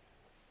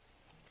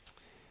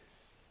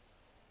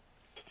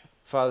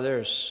 Father, there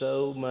is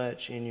so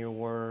much in your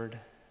word.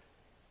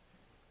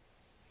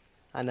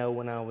 I know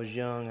when I was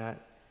young, to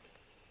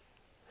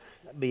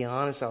be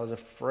honest, I was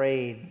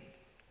afraid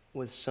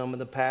with some of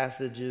the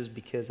passages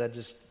because I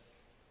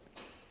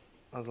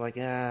was like,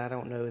 I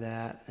don't know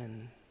that,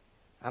 and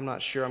I'm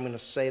not sure I'm going to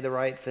say the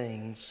right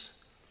things.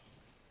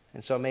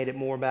 And so I made it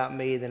more about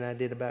me than I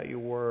did about your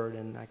word,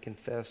 and I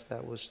confess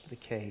that was the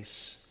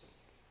case.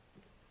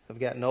 I've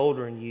gotten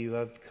older in you.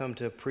 I've come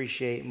to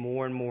appreciate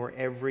more and more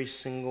every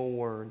single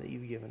word that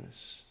you've given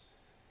us.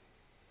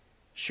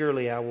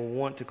 Surely I will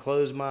want to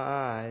close my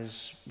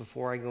eyes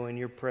before I go in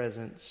your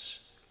presence,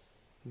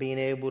 being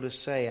able to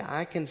say,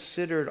 I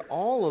considered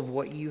all of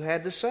what you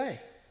had to say.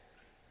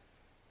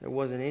 There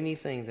wasn't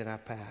anything that I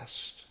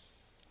passed.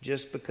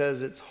 Just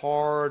because it's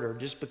hard or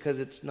just because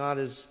it's not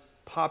as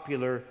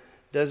popular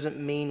doesn't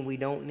mean we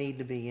don't need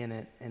to be in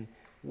it. And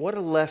what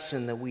a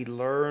lesson that we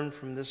learned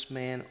from this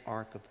man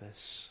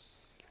Archippus,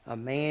 a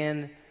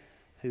man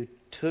who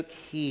took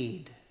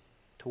heed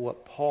to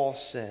what Paul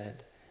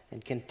said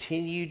and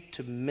continued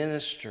to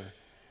minister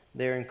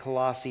there in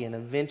Colossae and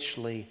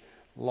eventually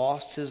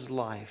lost his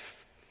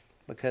life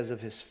because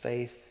of his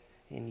faith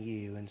in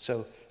you. And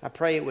so I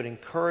pray it would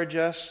encourage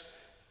us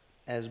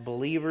as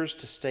believers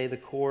to stay the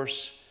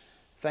course.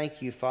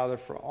 Thank you, Father,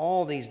 for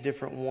all these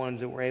different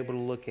ones that we're able to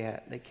look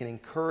at that can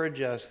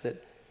encourage us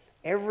that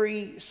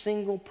every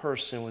single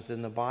person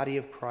within the body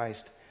of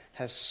Christ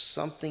has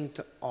something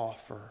to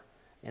offer,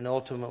 and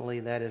ultimately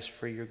that is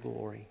for your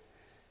glory.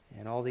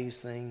 And all these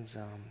things,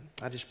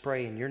 I just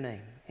pray in your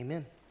name.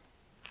 Amen.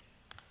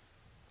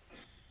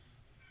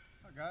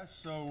 Hi, guys.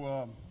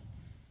 So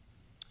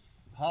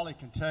Holly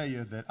can tell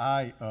you that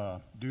I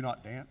do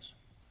not dance.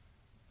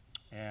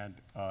 And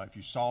if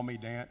you saw me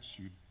dance,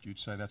 you'd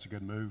say that's a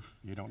good move.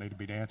 You don't need to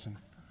be dancing.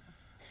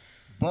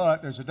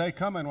 But there's a day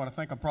coming when I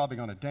think I'm probably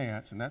going to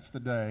dance, and that's the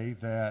day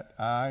that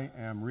I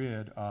am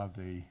rid of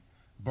the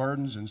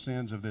burdens and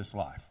sins of this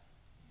life.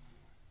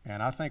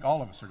 And I think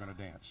all of us are going to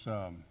dance.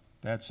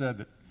 Dad said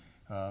that,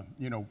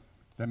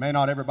 that may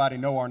not everybody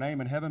know our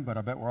name in heaven, but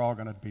I bet we're all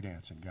going to be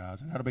dancing,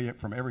 guys. And that'll be it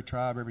from every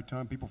tribe, every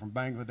tongue, people from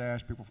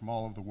Bangladesh, people from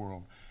all over the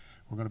world.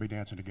 We're going to be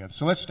dancing together.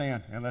 So let's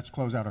stand and let's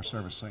close out our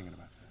service singing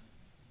about that.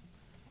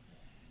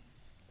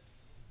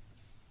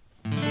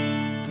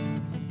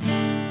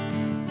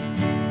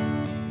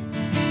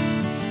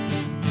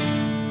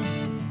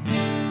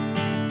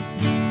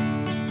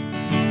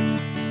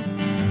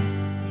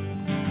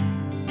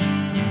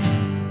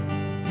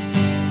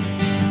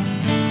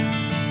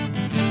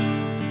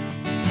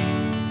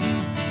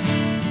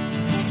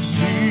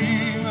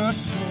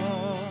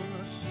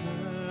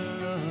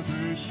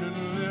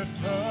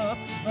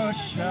 A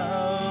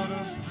shout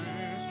of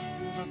praise,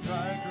 the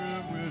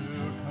bridegroom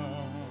will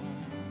come.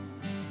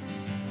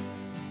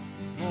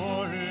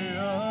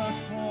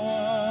 Glorious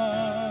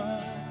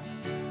one,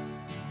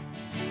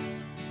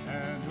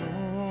 and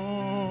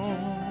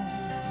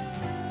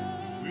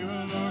we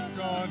will look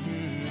on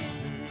his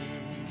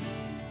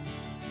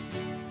face.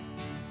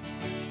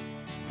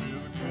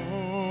 We'll go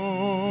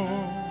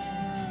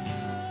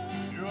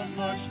to a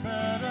much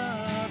better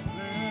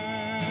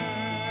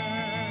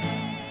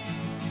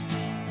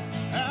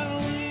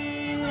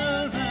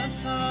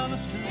on the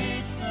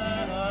streets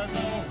that are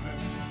golden,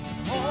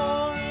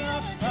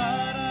 glorious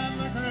pride and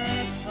the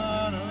great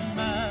Son of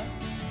Man.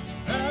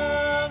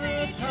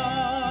 Every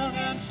tongue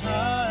and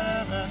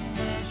tribe and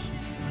nation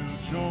will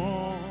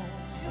join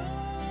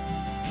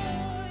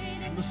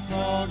in the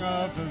song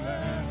of the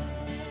Lamb.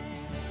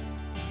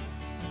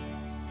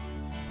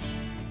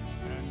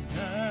 And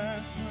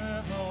dance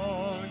with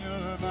all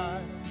your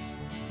might,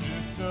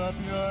 lift up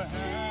your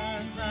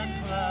hands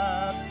and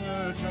clap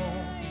for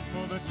joy.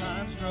 For the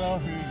time's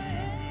drawing near,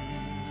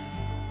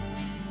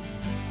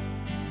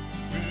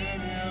 we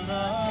will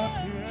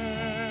appear,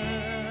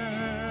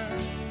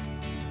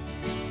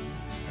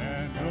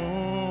 and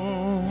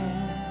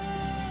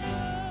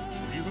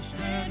we will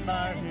stand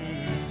by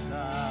his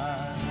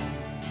side,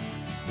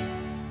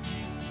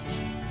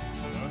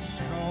 a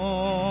strong,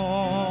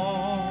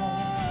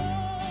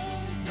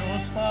 your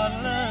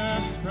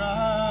spotless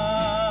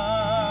bride,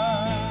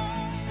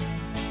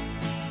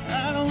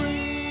 and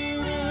we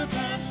will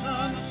dance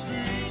on the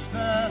streets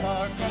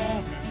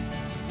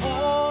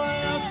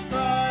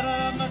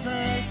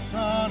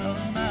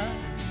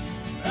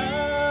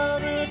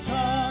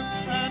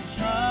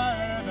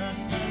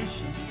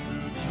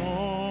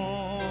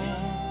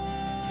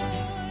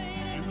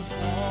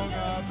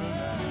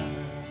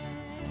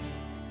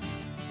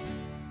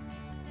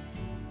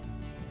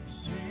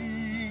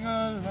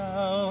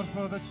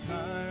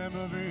time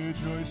of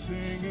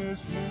rejoicing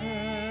is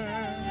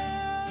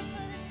near.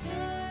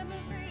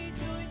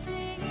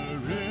 The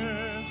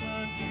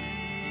risen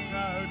King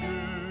our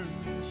groom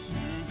is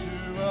soon to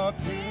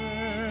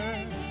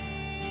appear.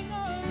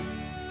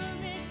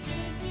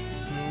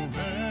 The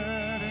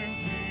wedding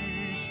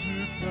feast to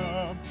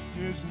come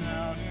is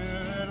now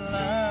near at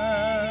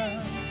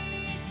last.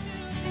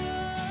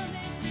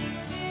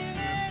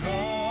 Lift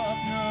up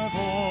your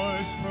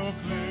voice,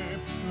 proclaim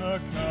the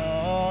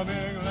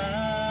coming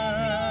Lamb.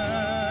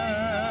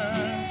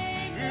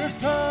 He's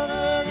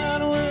coming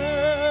and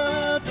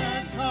we'll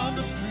dance on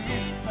the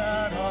streets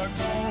that are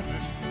golden.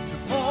 The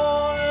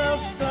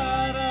glorious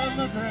bride and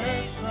the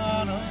great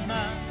Son of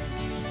Man.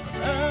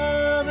 From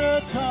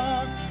every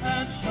tongue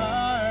and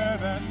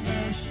tribe and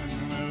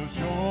nation will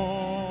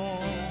join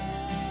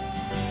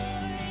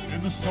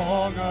in the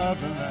song of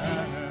the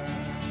Lamb.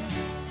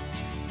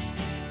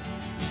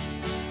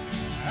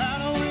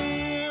 And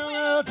we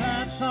will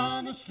dance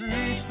on the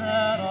streets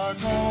that are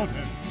golden.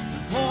 The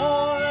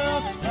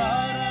glorious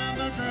bride and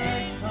the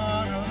great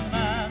Son of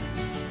Man.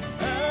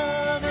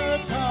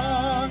 Every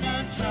tongue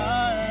and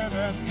tribe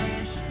and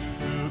nation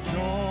will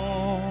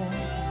join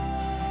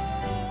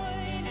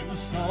in the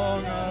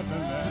song of the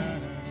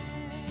Lamb.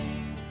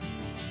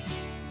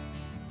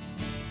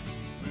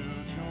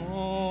 Will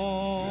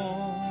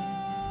join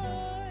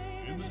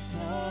in the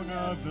song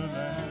of the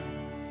Lamb.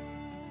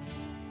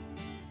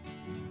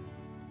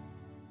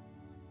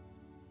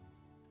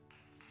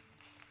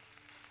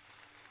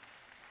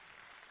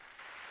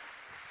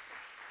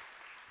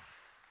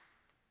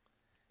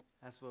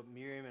 That's what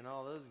Miriam and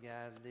all those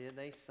guys did.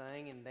 They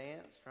sang and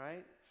danced,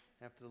 right?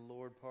 After the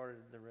Lord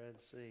parted the Red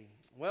Sea.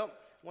 Well,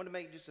 I want to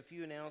make just a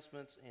few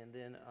announcements, and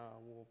then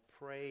we'll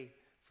pray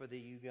for the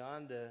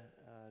Uganda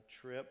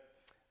trip.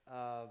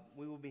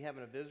 We will be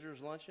having a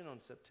visitors luncheon on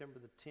September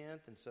the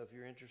 10th, and so if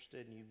you're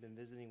interested and you've been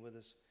visiting with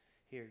us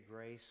here at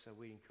Grace,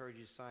 we encourage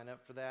you to sign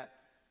up for that.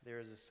 There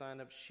is a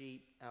sign-up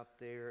sheet out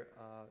there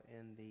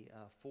in the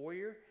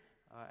foyer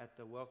at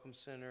the Welcome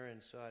Center,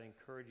 and so I'd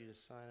encourage you to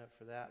sign up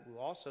for that. We'll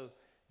also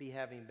be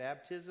having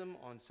baptism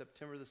on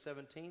September the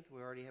 17th.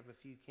 We already have a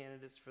few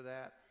candidates for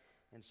that,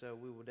 and so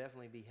we will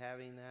definitely be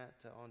having that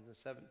on the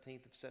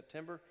 17th of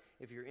September.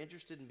 If you're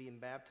interested in being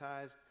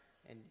baptized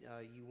and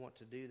you want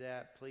to do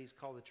that, please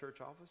call the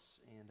church office,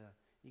 and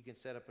you can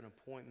set up an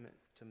appointment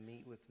to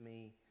meet with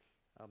me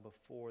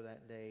before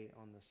that day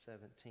on the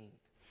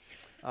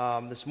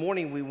 17th. This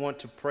morning we want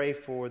to pray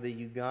for the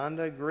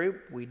Uganda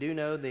group. We do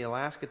know the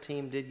Alaska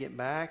team did get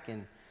back,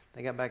 and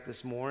they got back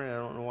this morning. I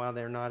don't know why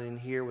they're not in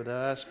here with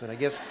us, but I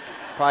guess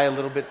probably a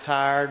little bit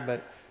tired,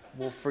 but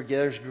we'll forgive.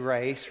 There's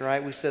grace,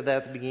 right? We said that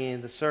at the beginning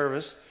of the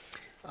service.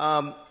 So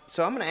I'm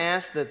going to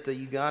ask that the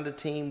Uganda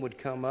team would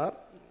come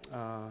up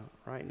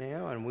right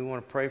now, and we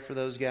want to pray for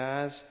those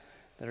guys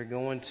that are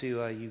going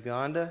to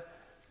Uganda.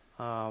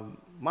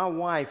 My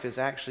wife is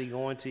actually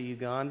going to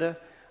Uganda,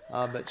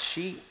 but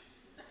she...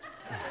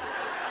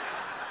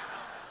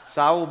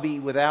 So I will be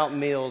without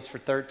meals for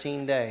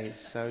 13 days.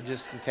 So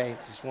just in case,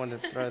 just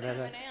wanted to throw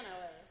that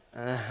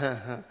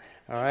out.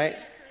 All right.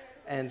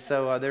 And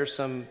so there's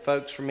some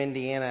folks from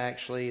Indiana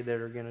actually that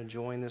are going to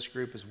join this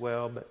group as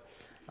well. But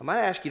I might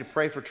ask you to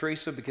pray for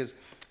Teresa because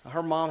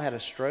her mom had a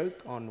stroke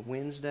on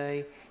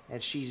Wednesday,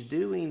 and she's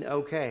doing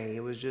okay.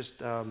 It was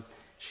just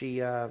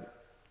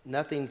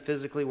nothing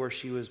physically where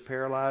she was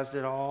paralyzed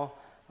at all.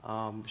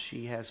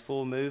 She has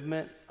full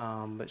movement,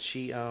 but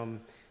she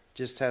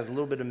just has a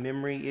little bit of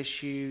memory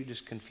issue,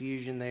 just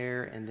confusion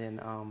there, and then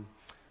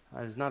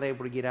I was not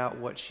able to get out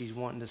what she's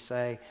wanting to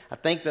say. I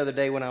think the other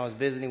day when I was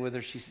visiting with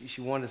her,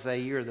 she wanted to say,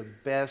 "You're the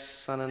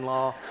best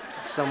son-in-law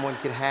someone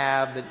could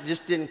have," but it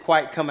just didn't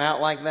quite come out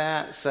like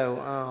that.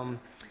 So,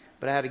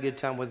 but I had a good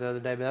time with her the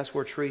other day. But that's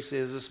where Teresa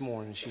is this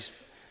morning.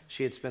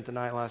 She had spent the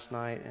night last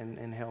night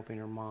and helping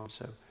her mom.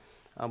 So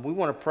we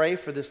want to pray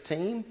for this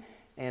team.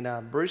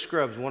 And Bruce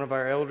Grubbs, one of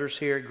our elders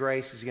here at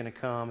Grace, is going to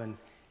come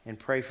and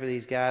pray for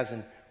these guys.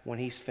 And when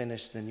he's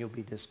finished, then you'll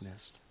be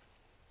dismissed.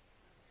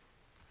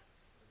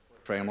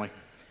 Family,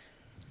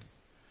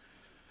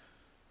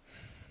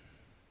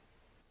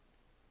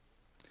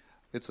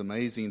 it's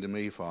amazing to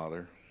me,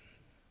 Father,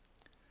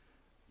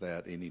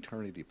 that in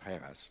eternity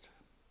past,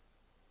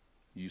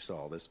 you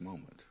saw this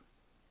moment.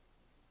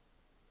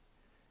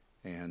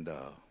 And,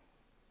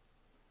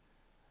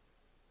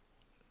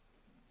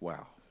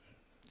 wow,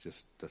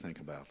 just to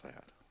think about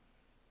that.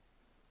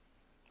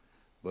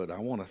 But I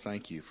want to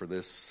thank you for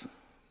this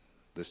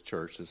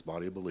church, this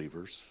body of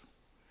believers,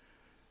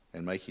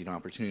 and making an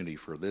opportunity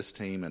for this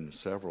team and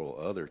several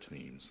other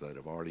teams that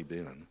have already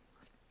been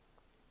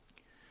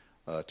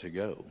to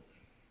go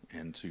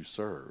and to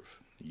serve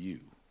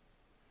you.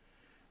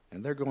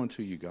 And they're going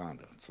to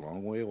Uganda. It's a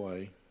long way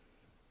away.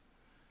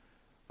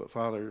 But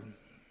Father,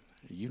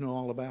 you know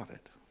all about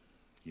it.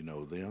 You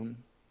know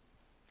them.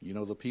 You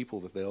know the people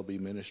that they'll be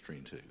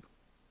ministering to.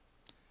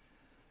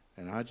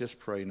 And I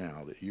just pray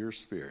now that your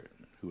Spirit,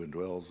 who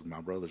indwells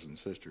my brothers and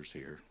sisters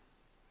here,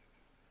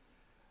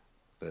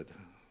 that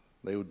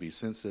they would be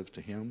sensitive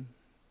to him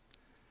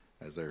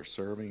as they're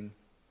serving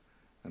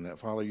And that,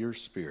 Father, your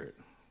Spirit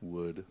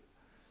would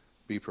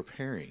be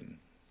preparing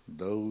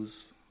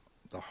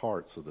the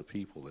hearts of the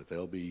people that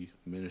they'll be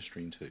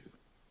ministering to.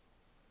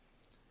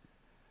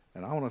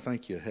 And I want to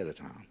thank you ahead of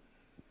time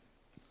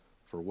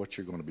for what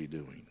you're going to be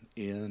doing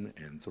in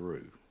and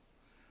through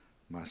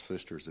my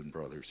sisters and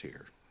brothers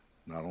here.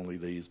 Not only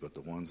these, but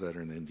the ones that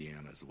are in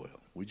Indiana as well.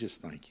 We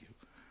just thank you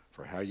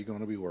for how you're going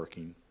to be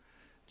working.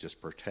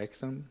 Just protect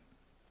them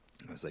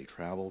as they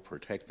travel.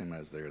 Protect them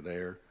as they're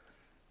there.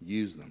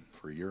 Use them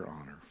for your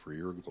honor, for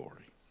your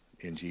glory.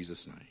 In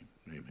Jesus' name,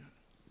 amen.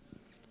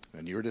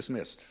 And you're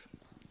dismissed.